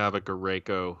messed with Havoc or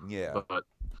Reiko. Yeah. But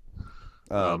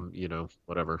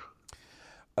whatever.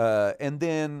 And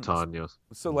then Tanya.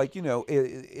 So like,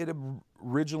 it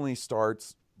originally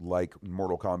starts like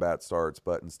Mortal Kombat starts,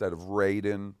 but instead of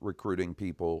Raiden recruiting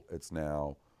people, it's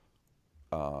now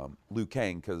Liu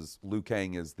Kang, because Liu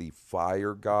Kang is the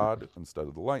fire god instead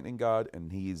of the lightning god,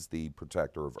 and he's the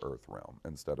protector of Earthrealm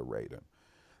instead of Raiden.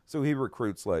 So he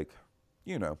recruits like,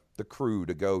 the crew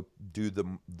to go do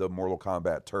the Mortal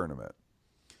Kombat tournament.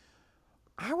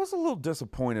 I was a little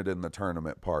disappointed in the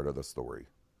tournament part of the story.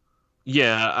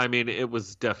 Yeah, I mean, it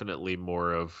was definitely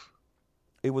more of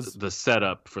It was the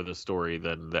setup for the story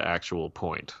than the actual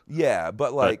point. Yeah,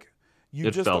 but like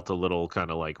It felt a little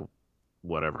kind of like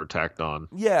whatever, tacked on.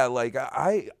 Yeah, like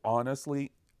I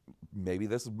honestly, maybe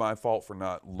this is my fault for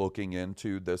not looking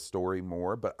into this story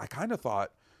more, but I kind of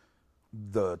thought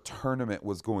the tournament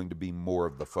was going to be more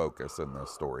of the focus in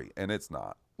this story, and it's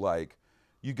not. Like,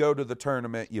 you go to the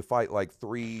tournament, you fight like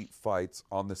 3 fights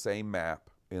on the same map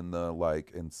in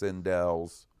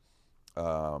Sindel's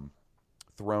throne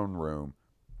room,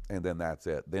 and then that's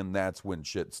it. Then that's when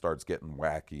shit starts getting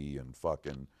wacky and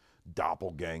fucking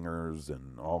doppelgangers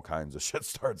and all kinds of shit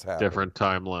starts happening. Different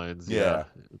timelines. Yeah.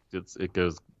 It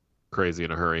goes crazy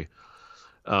in a hurry.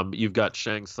 You've got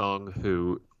Shang Tsung,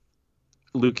 who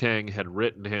Liu Kang had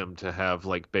written him to have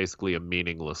like basically a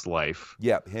meaningless life.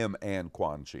 Yep, him and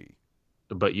Quan Chi.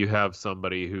 But you have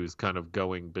somebody who's kind of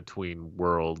going between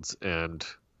worlds and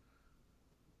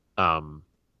kind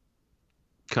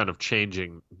of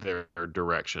changing their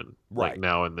direction. Right. Like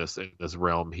now in this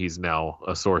realm, he's now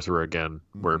a sorcerer again,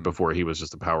 where before he was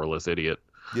just a powerless idiot.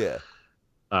 Yeah.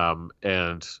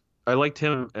 And I liked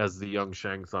him as the young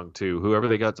Shang Tsung too. Whoever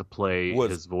they got to play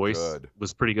his voice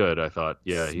was pretty good, I thought.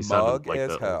 Yeah, he sounded like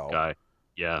the old guy.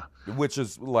 Yeah. Which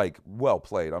is like well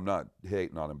played. I'm not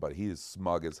hating on him, but he is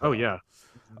smug as hell. Oh yeah.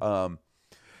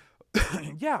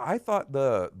 Yeah, I thought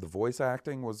the voice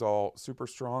acting was all super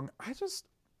strong. I just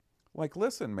like,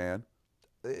 listen, man,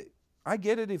 I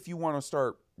get it if you want to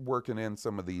start working in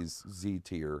some of these Z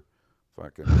tier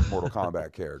fucking Mortal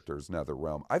Kombat characters,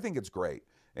 NetherRealm. I think it's great.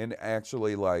 And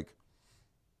actually, like,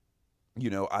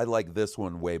 I like this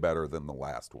one way better than the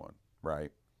last one,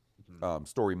 right? Mm-hmm.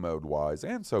 Story mode wise,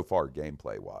 and so far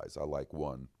gameplay wise, I like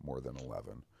 1 more than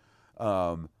 11.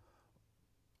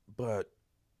 But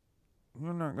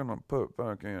you're not gonna put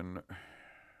fucking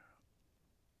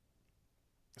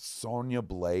Sonya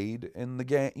Blade in the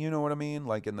game, you know what I mean?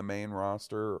 Like in the main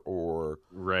roster, or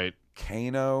right.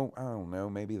 Kano. I don't know.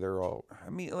 Maybe they're all. I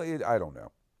mean, I don't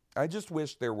know. I just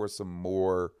wish there was some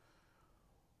more,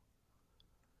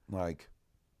 like,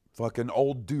 fucking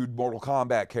old dude Mortal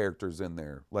Kombat characters in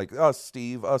there, like us,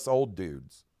 Steve, us old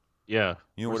dudes. Yeah,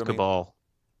 you know what I mean? Cabal.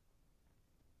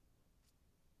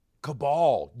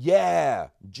 Cabal, yeah,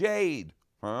 Jade,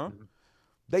 huh? Mm-hmm.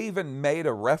 They even made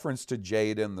a reference to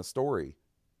Jade in the story.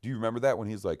 Do you remember that when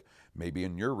he's like, maybe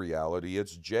in your reality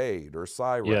it's Jade or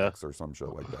Cyrax or some shit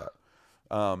like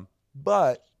that?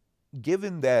 But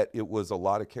given that it was a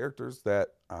lot of characters that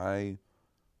I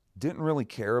didn't really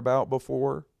care about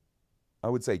before, I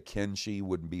would say Kenshi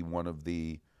would be one of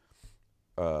the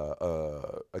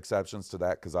exceptions to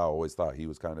that, because I always thought he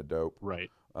was kind of dope.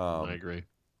 Right. I agree.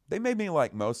 They made me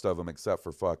like most of them except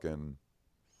for fucking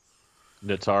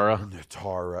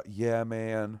Natara. Yeah,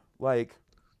 man. Like,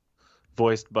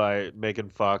 voiced by Megan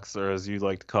Fox, or as you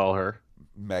like to call her,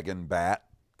 Megan Bat,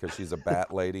 because she's a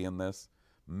bat lady in this.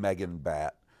 Megan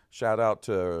Bat. Shout out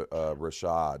to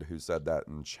Rashad, who said that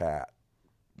in chat.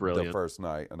 Brilliant. The first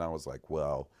night, and I was like,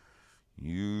 well,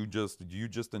 you just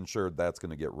ensured that's going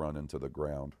to get run into the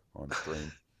ground on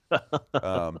stream.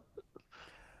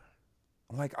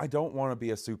 like, I don't want to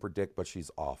be a super dick, but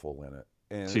she's awful in it.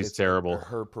 And She's terrible.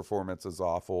 Her performance is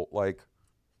awful. Like,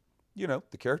 you know,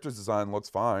 the character's design looks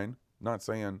fine. Not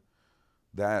saying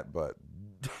that, but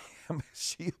damn, is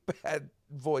she a bad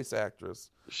voice actress?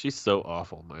 She's so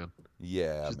awful, man.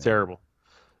 Yeah, she's man. terrible.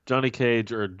 Johnny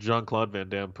Cage or Jean-Claude Van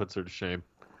Damme puts her to shame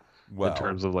in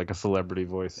terms of like a celebrity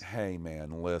voice. Hey,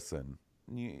 man, listen,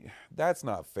 that's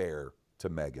not fair to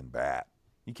Megan Bat.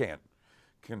 You can't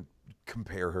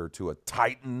compare her to a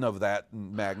titan of that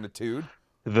magnitude.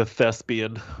 The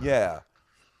thespian. Yeah.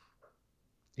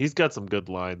 He's got some good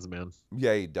lines, man.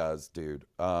 Yeah, he does, dude.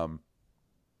 And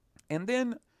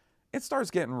then it starts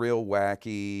getting real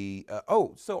wacky.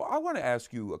 So I want to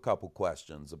ask you a couple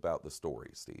questions about the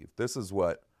story, Steve. This is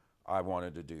what I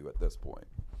wanted to do at this point.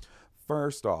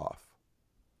 First off,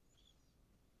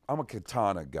 I'm a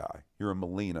Katana guy. You're a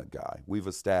Melina guy. We've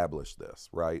established this,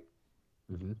 right?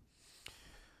 Mm-hmm.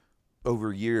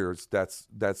 Over years, that's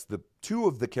the two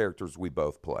of the characters we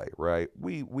both play, right?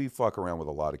 We fuck around with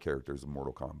a lot of characters in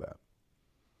Mortal Kombat.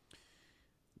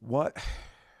 What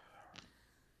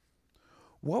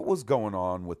was going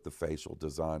on with the facial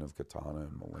design of Katana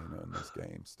and Melina in this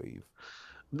game, Steve?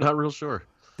 Not real sure.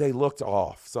 They looked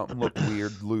off. Something looked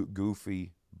weird,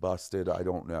 goofy, busted. I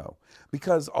don't know.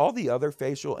 Because all the other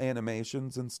facial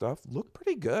animations and stuff look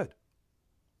pretty good.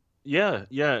 Yeah.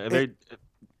 I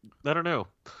don't know.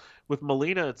 With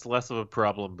Melina, it's less of a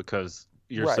problem because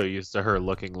you're so used to her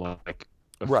looking like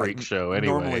a freak show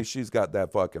anyway. Normally, she's got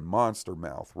that fucking monster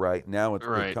mouth, right? Now it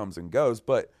comes and goes.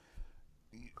 But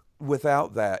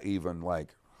without that, even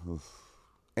like...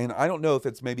 And I don't know if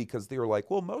it's maybe because they were like,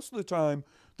 well, most of the time,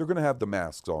 they're going to have the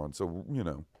masks on. So, you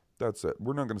know, that's it.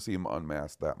 We're not going to see them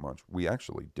unmasked that much. We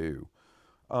actually do.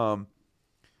 And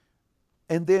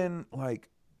then, like,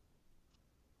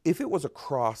 if it was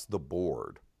across the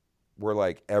board... where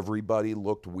like everybody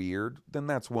looked weird, then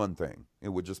that's one thing. It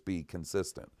would just be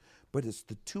consistent. But it's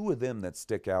the two of them that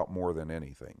stick out more than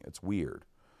anything. It's weird.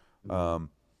 Mm-hmm.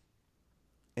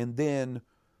 And then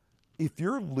if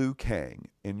you're Liu Kang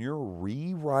and you're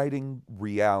rewriting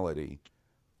reality,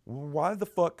 why the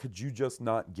fuck could you just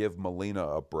not give Melina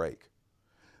a break?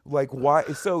 Like, why?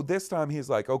 So this time he's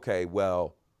like, okay,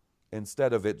 well,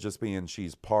 instead of it just being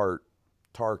she's part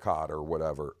Tarkat or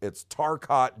whatever, it's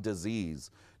Tarkat disease.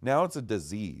 Now it's a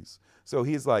disease. So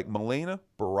he's like, Melina,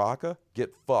 Baraka,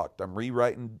 get fucked. I'm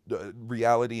rewriting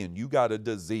reality and you got a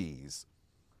disease.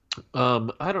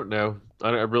 I don't know. I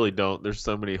really don't. There's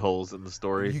so many holes in the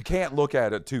story. You can't look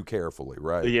at it too carefully,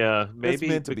 right? Yeah, maybe it's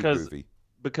meant to be goofy.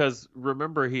 Because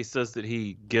remember he says that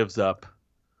he gives up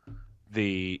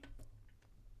the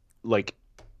like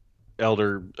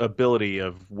elder ability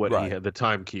of what he had, the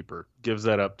timekeeper, gives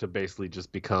that up to basically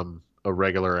just become a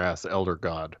regular ass elder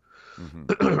god.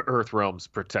 Mm-hmm. Earth Realm's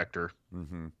protector.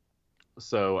 Mm-hmm.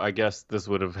 So I guess this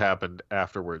would have happened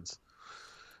afterwards.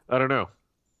 I don't know.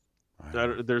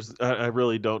 I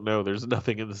really don't know. There's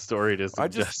nothing in the story to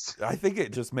suggest. I think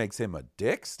it just makes him a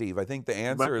dick, Steve. I think the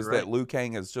answer is that Liu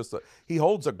Kang is just he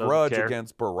holds a grudge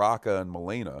against Baraka and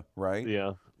Melina, right? Yeah.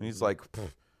 And he's like,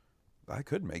 I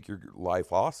could make your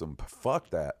life awesome, but fuck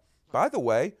that. By the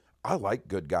way, I like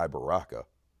good guy Baraka.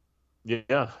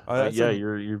 Yeah,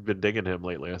 you've been digging him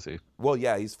lately, I see. Well,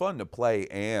 yeah, he's fun to play,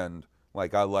 and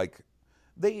like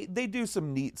they do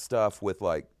some neat stuff with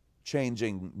like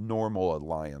changing normal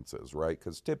alliances, right?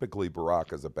 Because typically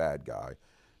Baraka's a bad guy,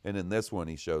 and in this one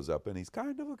he shows up and he's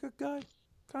kind of a good guy,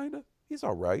 he's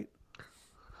all right.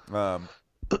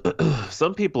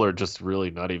 Some people are just really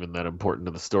not even that important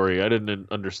to the story. I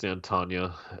didn't understand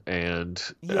Tanya, and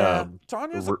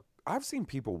Tanya's. I've seen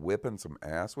people whipping some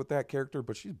ass with that character,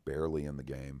 but she's barely in the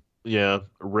game. Yeah,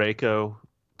 Reiko,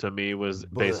 to me, was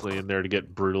basically in there to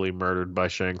get brutally murdered by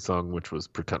Shang Tsung, which was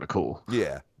kind of cool.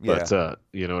 Yeah. But,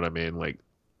 you know what I mean? Like,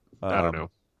 I don't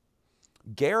know.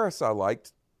 Garrus I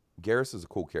liked. Garrus is a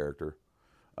cool character.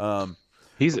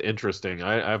 He's interesting.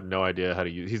 I have no idea how to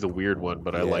use... He's a weird one,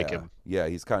 but I like him. Yeah,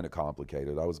 he's kind of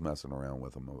complicated. I was messing around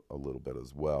with him a little bit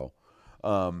as well.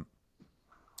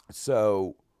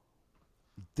 So...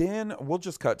 Then we'll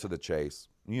just cut to the chase.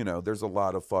 You know, there's a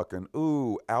lot of fucking,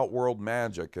 outworld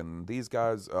magic. And these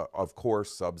guys, of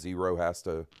course, Sub-Zero has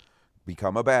to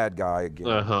become a bad guy again.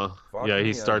 Uh-huh. Yeah,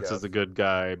 he starts as a good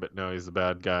guy, but now he's a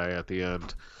bad guy at the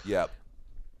end. Yep.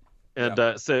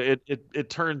 And so it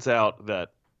turns out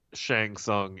that Shang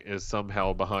Tsung is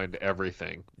somehow behind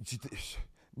everything.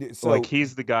 So, like,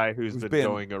 he's the guy who's been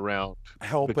going around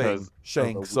helping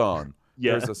Shang Tsung.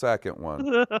 Yeah. There's a second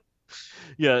one.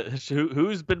 Yeah,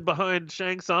 who's been behind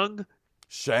Shang Tsung?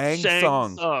 Shang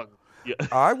Tsung. Yeah.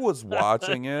 I was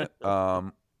watching it.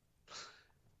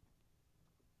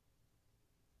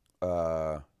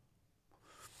 And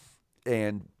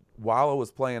while I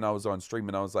was playing, I was on stream,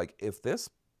 and I was like, I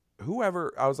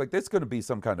was like, this is going to be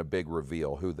some kind of big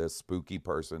reveal who this spooky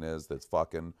person is that's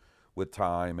fucking with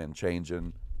time and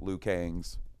changing Liu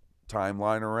Kang's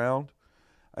timeline around.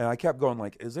 And I kept going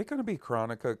like, is it going to be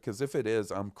Chronica? Because if it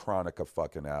is, I'm Chronica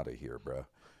fucking out of here, bro.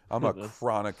 I'm a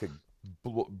Chronica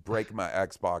break my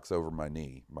Xbox over my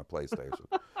knee, my PlayStation,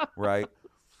 right?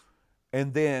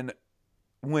 And then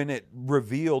when it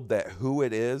revealed that who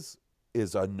it is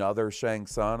another Shang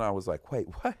Tsung, I was like, wait,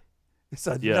 what? It's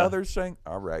another Shang?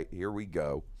 All right, here we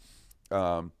go.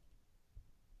 And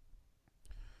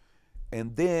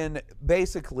then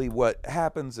basically what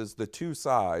happens is the two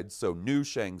sides, so new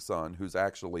Shang Tsung, who's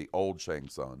actually old Shang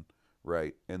Tsung,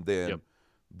 right? And then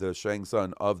the Shang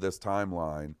Tsung of this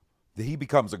timeline, he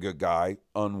becomes a good guy,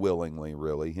 unwillingly,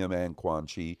 really, him and Quan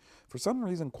Chi. For some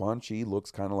reason, Quan Chi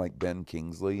looks kind of like Ben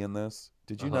Kingsley in this.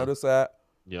 Did you notice that?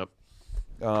 Yep.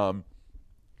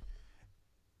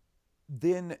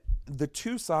 Then the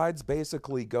two sides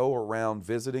basically go around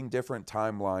visiting different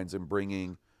timelines and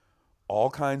bringing all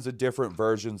kinds of different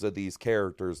versions of these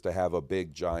characters to have a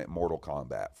big, giant Mortal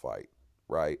Kombat fight,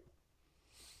 right?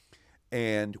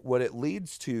 And what it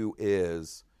leads to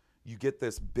is you get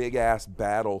this big-ass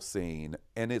battle scene,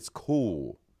 and it's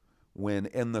cool when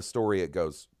in the story it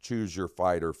goes, choose your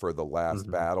fighter for the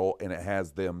last battle, and it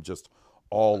has them just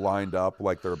all lined up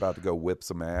like they're about to go whip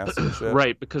some ass and shit.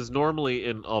 Right, because normally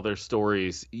in other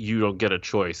stories, you don't get a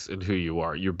choice in who you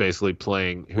are. You're basically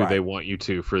playing who they want you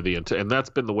to for the entire... And that's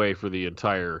been the way for the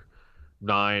entire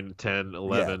 9, 10,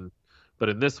 11. Yeah. But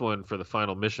in this one, for the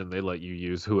final mission, they let you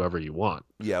use whoever you want.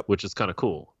 Yep. Which is kind of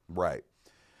cool. Right.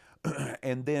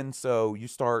 And then so you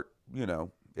start,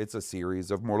 it's a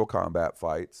series of Mortal Kombat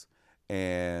fights.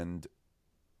 And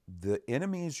the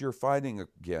enemies you're fighting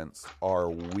against are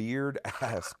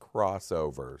weird-ass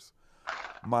crossovers.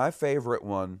 My favorite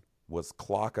one was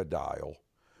Clocodile,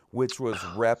 which was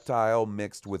Reptile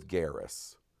mixed with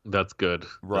Garrus. That's good.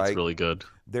 Right? That's really good.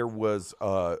 There was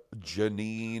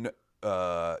Janine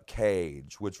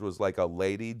Cage, which was like a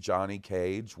lady Johnny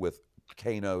Cage with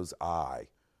Kano's eye.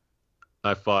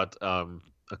 I fought a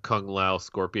Kung Lao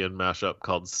Scorpion mashup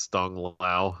called Stung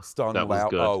Lao. Stung Lao. Was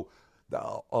good. Oh,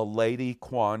 a lady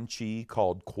Quan Chi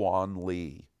called Quan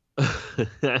Li.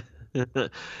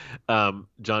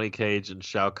 Johnny Cage and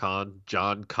Shao Kahn,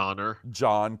 John Connor.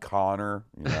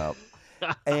 Yeah.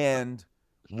 And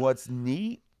what's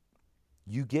neat,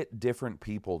 you get different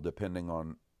people depending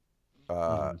on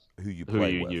who you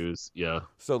play with. Use. Yeah.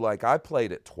 So like I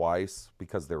played it twice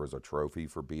because there was a trophy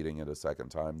for beating it a second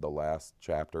time, the last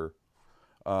chapter.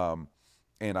 And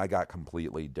I got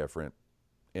completely different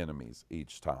enemies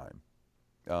each time.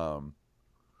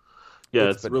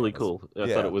 It's really cool. I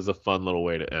thought it was a fun little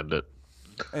way to end it.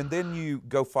 And then you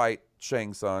go fight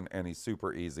Shang Tsung, and he's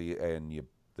super easy, and you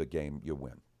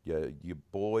win. You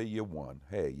won.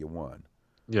 Hey, you won.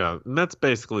 Yeah, and that's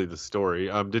basically the story.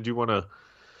 Did you want to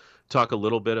talk a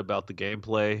little bit about the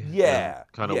gameplay? Yeah,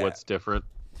 kind of what's different.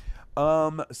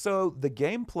 So the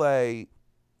gameplay,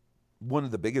 one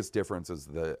of the biggest differences is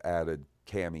the added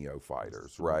cameo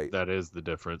fighters, right? That is the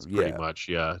difference, pretty much,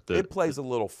 yeah. It plays a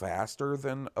little faster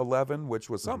than 11, which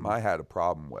was something I had a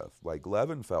problem with. Like,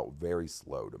 11 felt very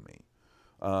slow to me.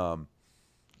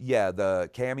 The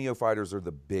cameo fighters are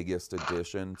the biggest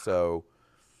addition. So,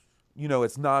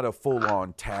 it's not a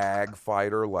full-on tag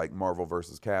fighter like Marvel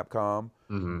vs. Capcom,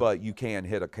 but you can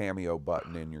hit a cameo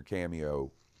button and your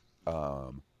cameo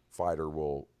fighter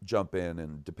will jump in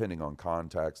and, depending on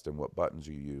context and what buttons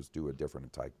you use, do a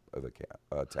different type of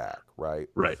attack, right?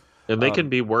 Right. And they can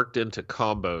be worked into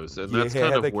combos, and that's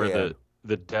kind of where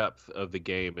the depth of the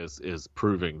game is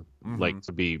proving like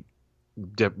to be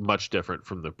much different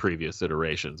from the previous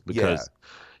iterations, because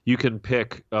you can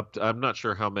pick up I'm not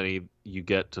sure how many you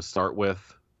get to start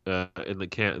with in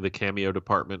the cameo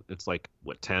department. It's like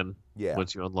 10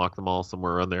 once you unlock them all,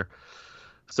 somewhere around there.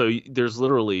 So there's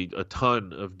literally a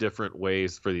ton of different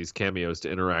ways for these cameos to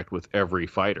interact with every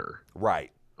fighter. Right.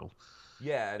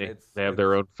 Yeah, and they have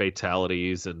their own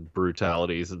fatalities and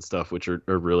brutalities and stuff, which are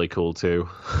really cool too.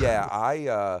 Yeah,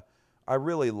 I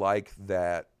really like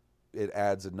that it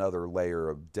adds another layer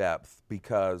of depth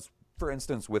because, for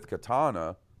instance, with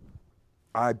Katana,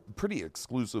 I pretty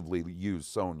exclusively use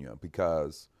Sonya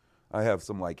because I have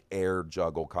some like air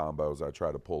juggle combos I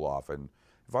try to pull off, and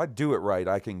if I do it right,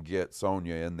 I can get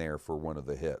Sonya in there for one of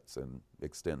the hits and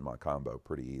extend my combo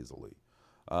pretty easily.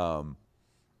 And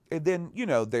then,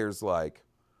 there's like,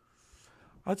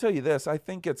 I'll tell you this, I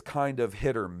think it's kind of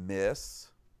hit or miss,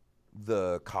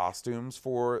 the costumes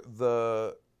for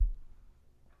the...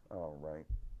 Oh, right.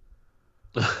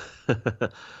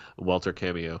 Walter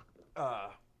cameo.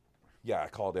 Yeah, I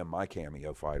called him my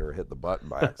cameo fighter. Hit the button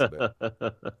by accident.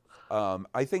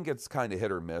 I think it's kind of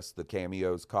hit or miss, the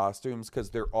cameos costumes, because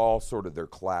they're all sort of their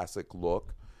classic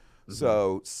look.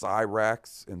 So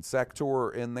Cyrax and Sector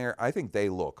are in there. I think they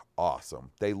look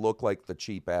awesome. They look like the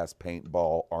cheap ass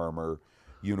paintball armor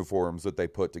uniforms that they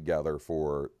put together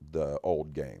for the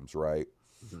old games, right?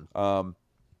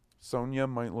 Sonya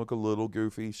might look a little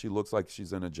goofy. She looks like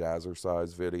she's in a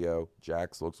Jazzercise video.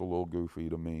 Jax looks a little goofy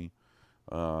to me.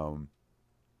 I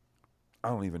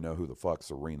don't even know who the fuck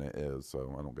Serena is,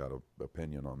 so I don't got an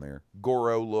opinion on there.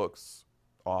 Goro looks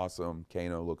awesome.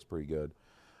 Kano looks pretty good.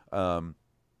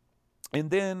 And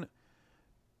then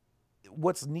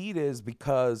what's neat is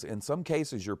because in some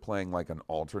cases you're playing like an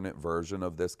alternate version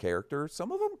of this character,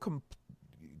 some of them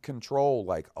control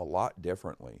like a lot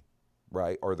differently,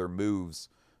 right? Or their moves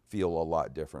feel a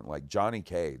lot different. Like Johnny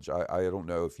Cage, I don't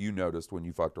know if you noticed when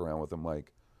you fucked around with him,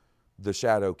 like the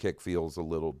shadow kick feels a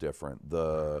little different.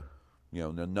 The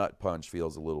nut punch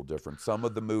feels a little different. Some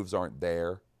of the moves aren't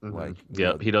there. Like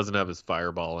he doesn't have his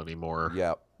fireball anymore.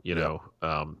 Yep.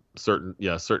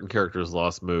 Certain characters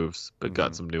lost moves but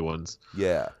got some new ones.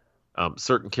 Yeah.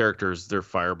 Certain characters, their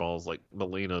fireballs, like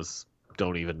Melina's,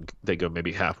 they go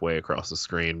maybe halfway across the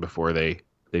screen before they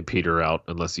peter out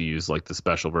unless you use like the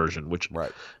special version, which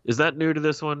is that new to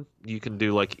this one? You can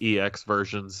do like EX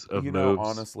versions of moves.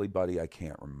 Honestly, buddy, I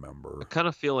can't remember. I kind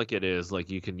of feel like it is. Like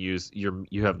you can use you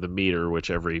have the meter, which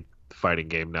every fighting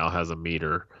game now has a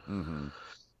meter.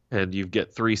 And you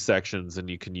get 3 sections and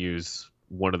you can use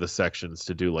one of the sections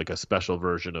to do like a special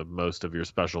version of most of your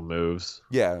special moves.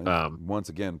 Yeah. Once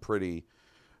again, pretty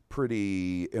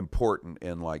important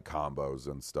in like combos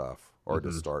and stuff, or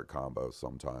to start combos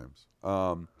sometimes.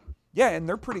 Yeah, and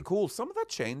they're pretty cool. Some of the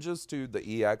changes to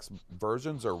the EX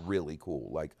versions are really cool.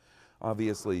 Like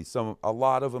obviously a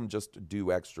lot of them just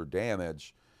do extra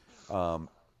damage.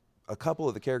 A couple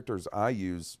of the characters I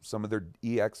use, some of their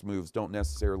EX moves don't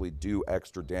necessarily do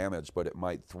extra damage, but it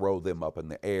might throw them up in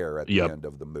the air at the end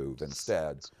of the move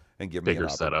instead and give me bigger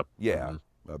setup. Yeah,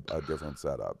 a different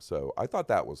setup. So I thought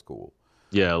that was cool.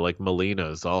 Yeah, like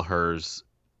Melina's, all hers,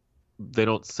 they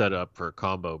don't set up for a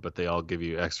combo, but they all give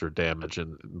you extra damage,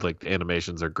 and like the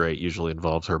animations are great. Usually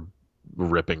involves her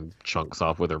ripping chunks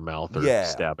off with her mouth or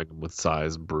stabbing them with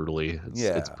size brutally.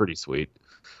 It's pretty sweet.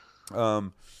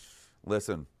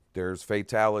 Listen, there's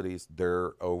fatalities.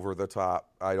 They're over the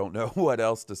top. I don't know what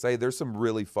else to say. There's some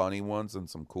really funny ones and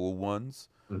some cool ones.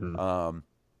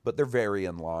 But they're very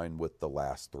in line with the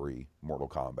last 3 Mortal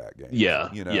Kombat games.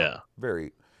 Yeah.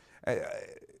 Very.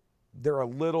 They're a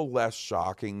little less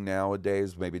shocking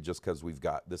nowadays, maybe just because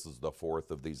this is the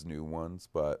 4th of these new ones,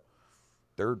 but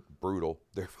they're brutal.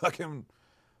 They're fucking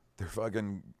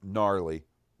gnarly.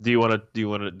 Do you want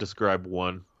to describe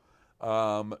one?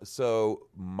 So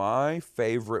my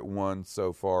favorite one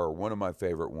so far, one of my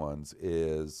favorite ones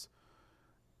is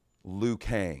Liu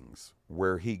Kang's,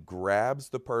 where he grabs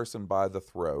the person by the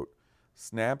throat,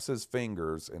 snaps his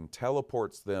fingers, and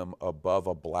teleports them above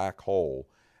a black hole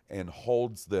and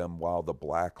holds them while the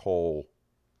black hole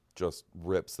just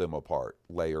rips them apart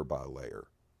layer by layer.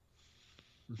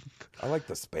 I like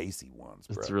the spacey ones,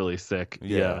 bro. It's really sick.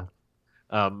 Yeah.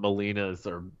 Melina's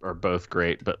are both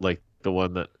great, but like the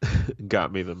one that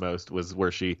got me the most was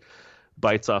where she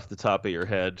bites off the top of your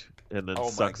head and then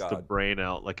sucks the brain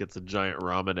out like it's a giant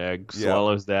ramen egg,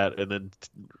 swallows that, and then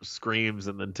screams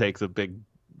and then takes a big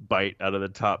bite out of the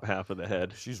top half of the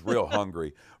head. She's real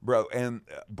hungry, bro. And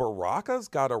Baraka's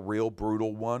got a real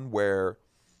brutal one where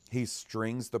he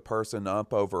strings the person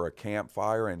up over a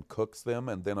campfire and cooks them,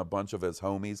 and then a bunch of his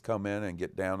homies come in and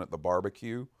get down at the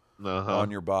barbecue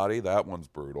on your body. That one's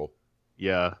brutal.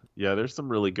 Yeah, there's some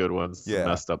really good ones, some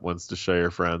messed up ones to show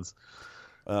your friends.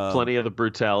 Plenty of the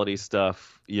brutality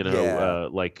stuff,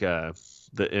 like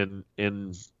the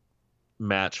in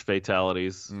match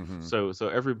fatalities. So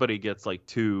everybody gets like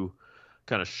 2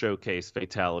 kind of showcase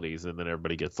fatalities, and then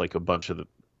everybody gets like a bunch of the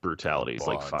brutalities,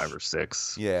 like 5 or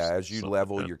 6. Yeah, as you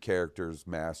level your character's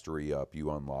mastery up, you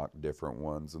unlock different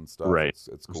ones and stuff. Right.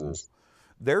 It's cool.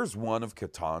 There's one of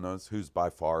Katana's who's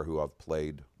by far who I've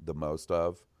played the most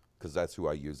of, because that's who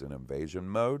I use in invasion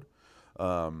mode.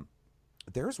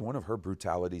 There's one of her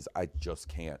brutalities I just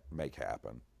can't make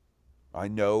happen. I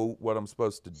know what I'm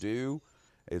supposed to do.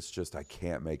 It's just I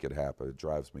can't make it happen. It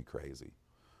drives me crazy.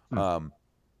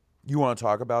 You want to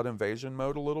talk about invasion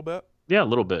mode a little bit? Yeah, a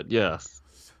little bit, yeah.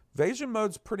 Invasion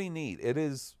mode's pretty neat. It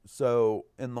is. So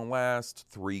in the last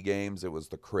 3 games, it was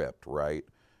the crypt, right?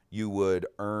 You would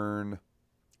earn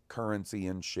currency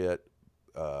and shit,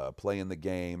 play in the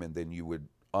game, and then you would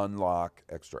unlock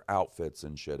extra outfits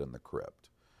and shit in the crypt.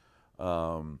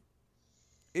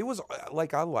 It was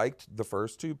like I liked the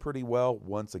first two pretty well.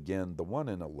 Once again, the one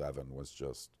in 11 was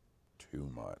just too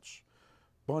much.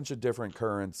 Bunch of different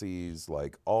currencies,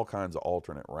 like all kinds of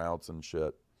alternate routes and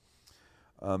shit.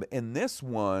 And this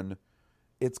one,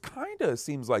 it's kind of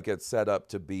seems like it's set up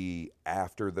to be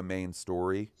after the main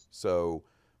story. So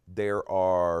there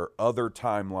are other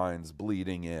timelines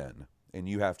bleeding in, and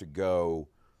you have to go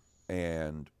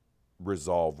and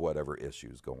resolve whatever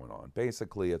issues going on.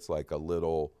 Basically, it's like a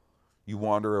little, you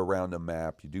wander around a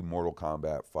map, you do Mortal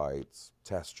Kombat fights,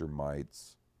 test your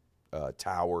mights,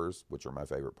 towers, which are my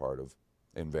favorite part of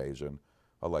Invasion.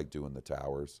 I like doing the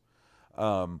towers.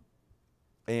 And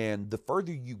the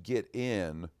further you get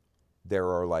in, there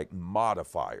are like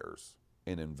modifiers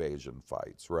in Invasion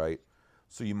fights, right?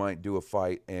 So you might do a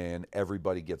fight and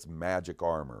everybody gets magic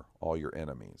armor, all your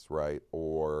enemies, right?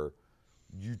 Or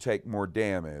you take more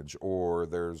damage, or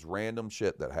there's random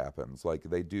shit that happens. Like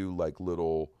they do like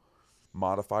little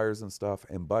modifiers and stuff.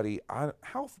 And buddy,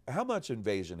 how much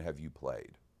Invasion have you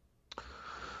played?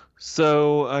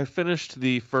 So I finished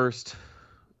the first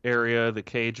area, the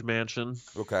Cage Mansion.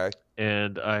 Okay.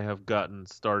 And I have gotten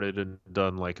started and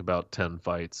done like about 10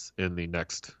 fights in the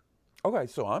next Okay,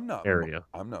 so I'm not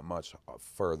much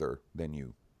further than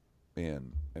you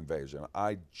in Invasion.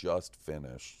 I just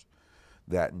finished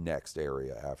that next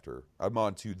area after. I'm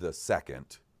on to the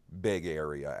second big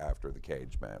area after the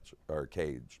Cage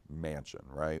Mansion,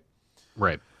 right?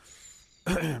 Right.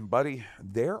 Buddy,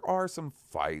 there are some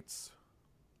fights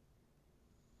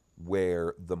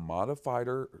where the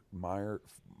modifiers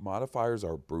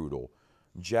are brutal.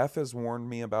 Jeff has warned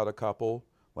me about a couple.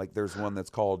 Like there's one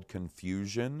that's called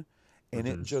Confusion, and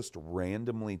it just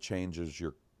randomly changes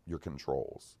your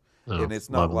controls. Oh, and it's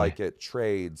not lovely. like it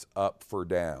trades up for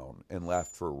down and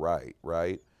left for right,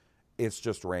 right? It's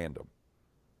just random.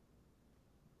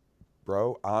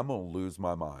 Bro, I'm going to lose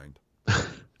my mind.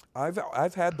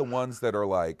 I've had the ones that are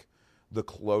like, the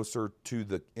closer to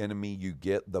the enemy you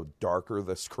get, the darker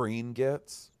the screen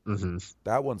gets. Mm-hmm.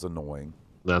 That one's annoying.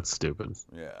 That's stupid.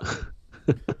 Yeah.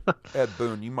 Ed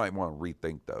Boon, you might want to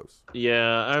rethink those.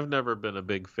 Yeah, I've never been a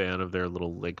big fan of their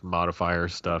little like modifier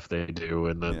stuff they do,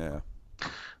 and then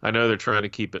I know they're trying to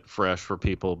keep it fresh for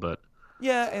people, but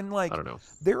yeah, and like I don't know.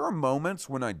 There are moments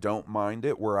when I don't mind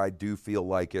it, where I do feel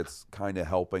like it's kind of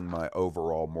helping my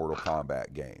overall Mortal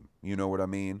Kombat game. You know what I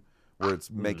mean? Where it's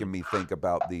making me think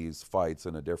about these fights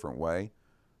in a different way.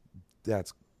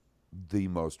 That's the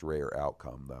most rare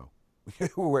outcome, though.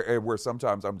 where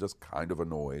sometimes I'm just kind of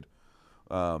annoyed.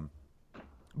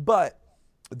 But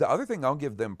the other thing I'll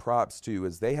give them props to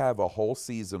is they have a whole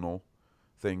seasonal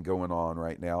thing going on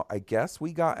right now. I guess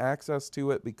we got access to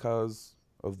it because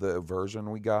of the version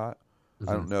we got.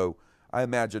 I don't know. I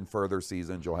imagine further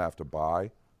seasons you'll have to buy.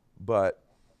 But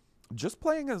just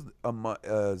playing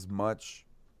as much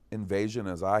Invasion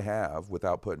as I have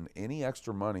without putting any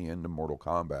extra money into Mortal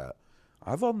Kombat,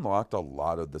 I've unlocked a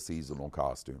lot of the seasonal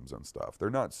costumes and stuff. They're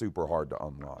not super hard to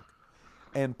unlock.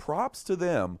 And props to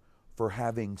them for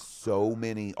having so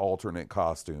many alternate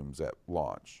costumes at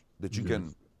launch that you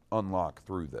can unlock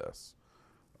through this.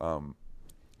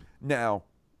 Now,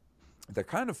 they're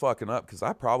kind of fucking up because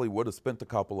I probably would have spent a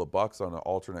couple of bucks on an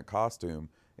alternate costume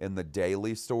in the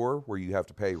daily store where you have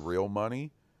to pay real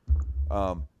money.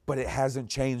 But it hasn't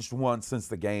changed once since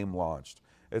the game launched.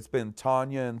 It's been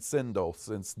Tanya and Sindel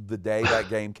since the day that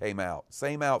game came out.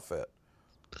 Same outfit.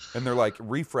 And they're like,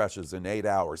 refreshes in 8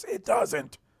 hours. It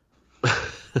doesn't.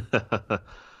 I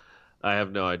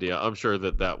have no idea. I'm sure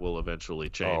that will eventually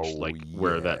change.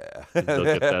 Where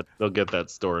they'll get that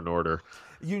store in order.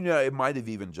 You know, it might have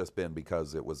even just been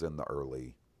because it was in the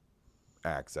early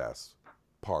access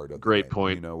part of the Great game.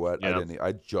 point. You know what? Yeah.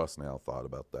 I just now thought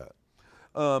about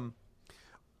that.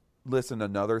 Listen,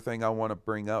 another thing I want to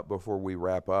bring up before we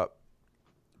wrap up.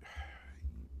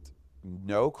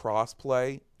 No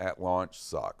crossplay at launch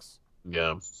sucks.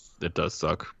 Yeah, it does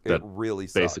suck. It really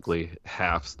sucks. Basically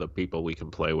halves the people we can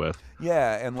play with.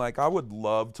 Yeah, and like I would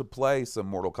love to play some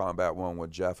Mortal Kombat 1 with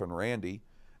Jeff and Randy,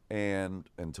 and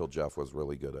until Jeff was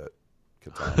really good at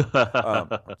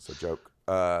Katana. It's a joke.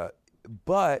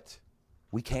 But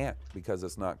we can't because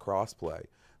it's not crossplay.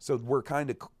 So we're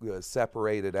kind of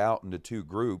separated out into two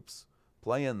groups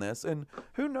playing this. And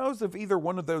who knows if either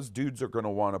one of those dudes are going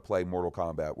to want to play Mortal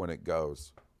Kombat when it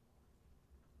goes.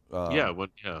 When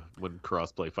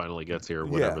crossplay finally gets here,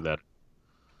 whatever that.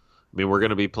 I mean, we're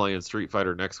going to be playing Street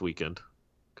Fighter next weekend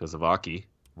because of Aki.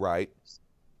 Right.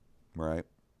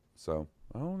 So,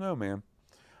 I don't know, man.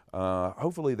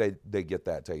 Hopefully they get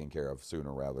that taken care of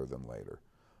sooner rather than later.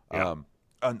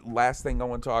 Last thing I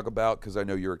want to talk about, because I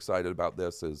know you're excited about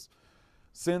this, is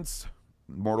since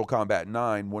Mortal Kombat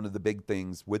 9, one of the big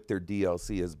things with their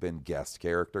DLC has been guest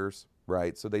characters,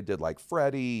 right? So they did like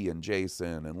Freddy and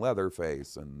Jason and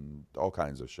Leatherface and all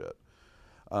kinds of shit.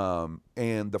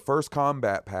 And the first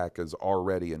combat pack is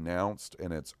already announced,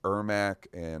 and it's Ermac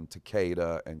and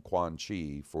Takeda and Quan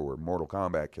Chi for Mortal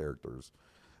Kombat characters.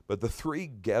 But the three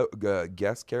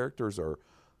guest characters are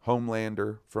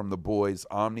Homelander from The Boys,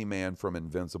 Omni-Man from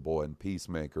Invincible, and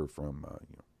Peacemaker from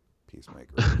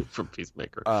Peacemaker. From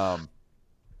Peacemaker.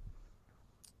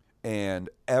 And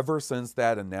ever since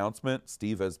that announcement,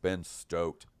 Steve has been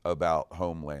stoked about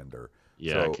Homelander.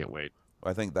 Yeah, So I can't wait.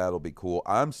 I think that'll be cool.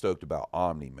 I'm stoked about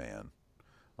Omni-Man.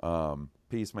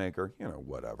 Peacemaker,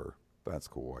 whatever. That's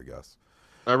cool, I guess.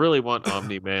 I really want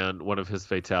Omni-Man, one of his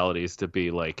fatalities, to be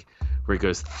like where he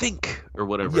goes, think, or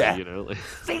whatever, Like,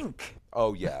 think.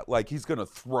 Oh, yeah. Like he's going to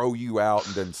throw you out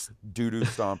and then doo-doo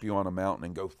stomp you on a mountain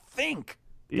and go, think.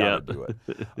 Gotta do it.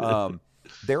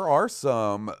 There are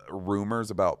some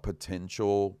rumors about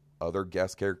potential other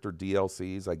guest character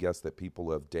DLCs, I guess, that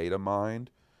people have data mined,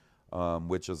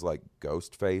 which is like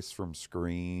Ghostface from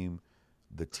Scream,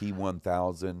 the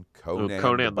T-1000,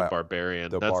 Conan the Barbarian.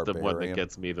 That's the one that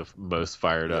gets me the most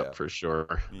fired up for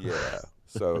sure. Yeah.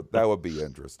 So that would be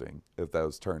interesting if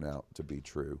those turn out to be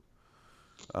true.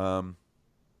 Yeah,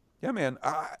 man.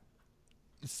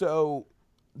 So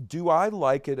do I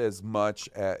like it as much?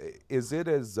 Is it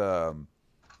as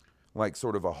like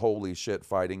sort of a holy shit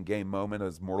fighting game moment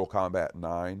as Mortal Kombat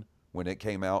 9 when it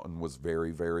came out and was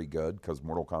very, very good because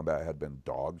Mortal Kombat had been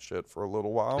dog shit for a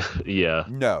little while? Yeah.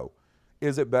 No.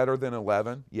 Is it better than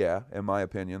 11? Yeah, in my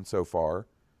opinion so far.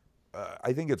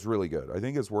 I think it's really good. I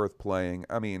think it's worth playing.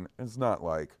 I mean, it's not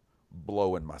like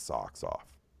blowing my socks off.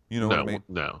 You know what I mean?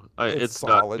 No. It's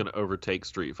not going to overtake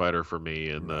Street Fighter for me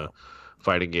in the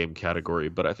fighting game category,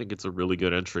 but I think it's a really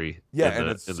good entry. Yeah, and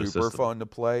it's super fun to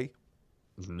play.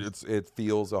 Mm-hmm. It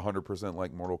feels 100%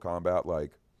 like Mortal Kombat.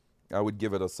 Like, I would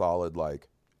give it a solid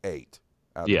 8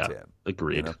 out of 10.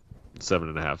 Agreed.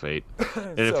 7.5, 8.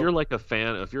 And if you're like a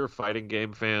fan, if you're a fighting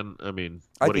game fan, I mean,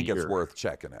 I think it's worth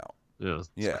checking out. Yeah,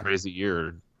 it's a crazy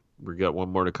year. We got one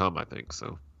more to come, I think.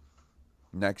 So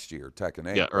next year, Tekken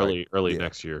 8. Yeah, early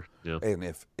next year. Yeah. And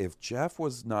if Jeff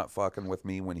was not fucking with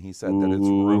me when he said that it's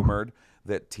rumored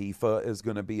that Tifa is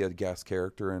going to be a guest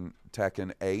character in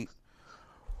Tekken 8,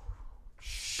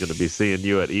 gonna be seeing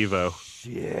you at Evo.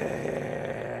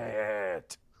 Shit.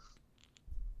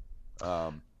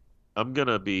 I'm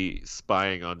gonna be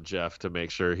spying on Jeff to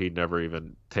make sure he never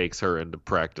even takes her into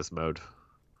practice mode.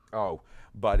 Oh,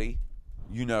 buddy,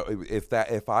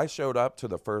 if I showed up to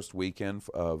the first weekend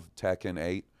of Tekken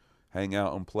 8, hang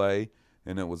out and play,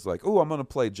 and it was like, oh, I'm gonna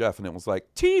play Jeff, and it was like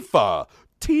Tifa.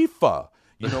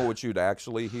 You know what you'd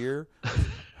actually hear?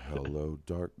 Hello,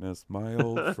 darkness, my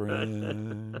old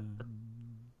friend.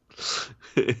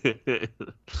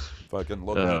 Fucking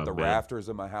looking at the rafters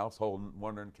in my house,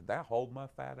 wondering, can that hold my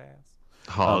fat ass?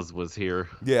 Hawes was here.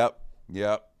 Yep.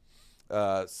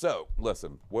 So,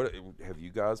 listen, what have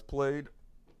you guys played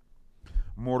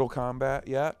Mortal Kombat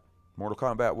yet? Mortal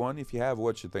Kombat 1? If you have,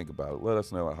 what you think about it? Let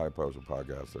us know at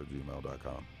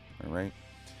highpotionpodcast@gmail.com. All right?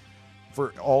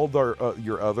 For all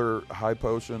your other High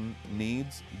Potion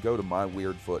needs, go to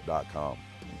myweirdfoot.com.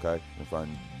 Okay? You'll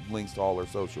find links to all our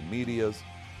social medias.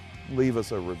 Leave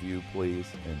us a review, please,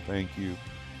 and thank you.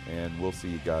 And we'll see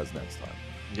you guys next time.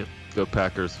 Yep. Go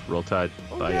Packers. Roll Tide.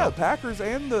 Oh, bye, yeah, Packers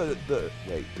and the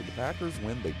wait, did the Packers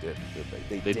win? They didn't, did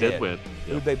they? They did win.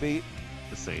 Who did they beat?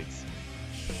 The Saints.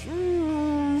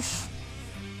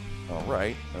 All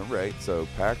right. So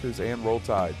Packers and Roll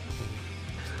Tide.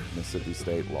 Mississippi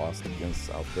State lost against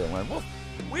South Carolina. Well,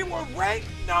 we were ranked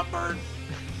numbered.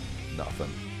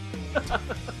 Nothing.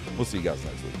 We'll see you guys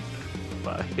next week.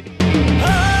 Bye.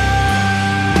 Hey!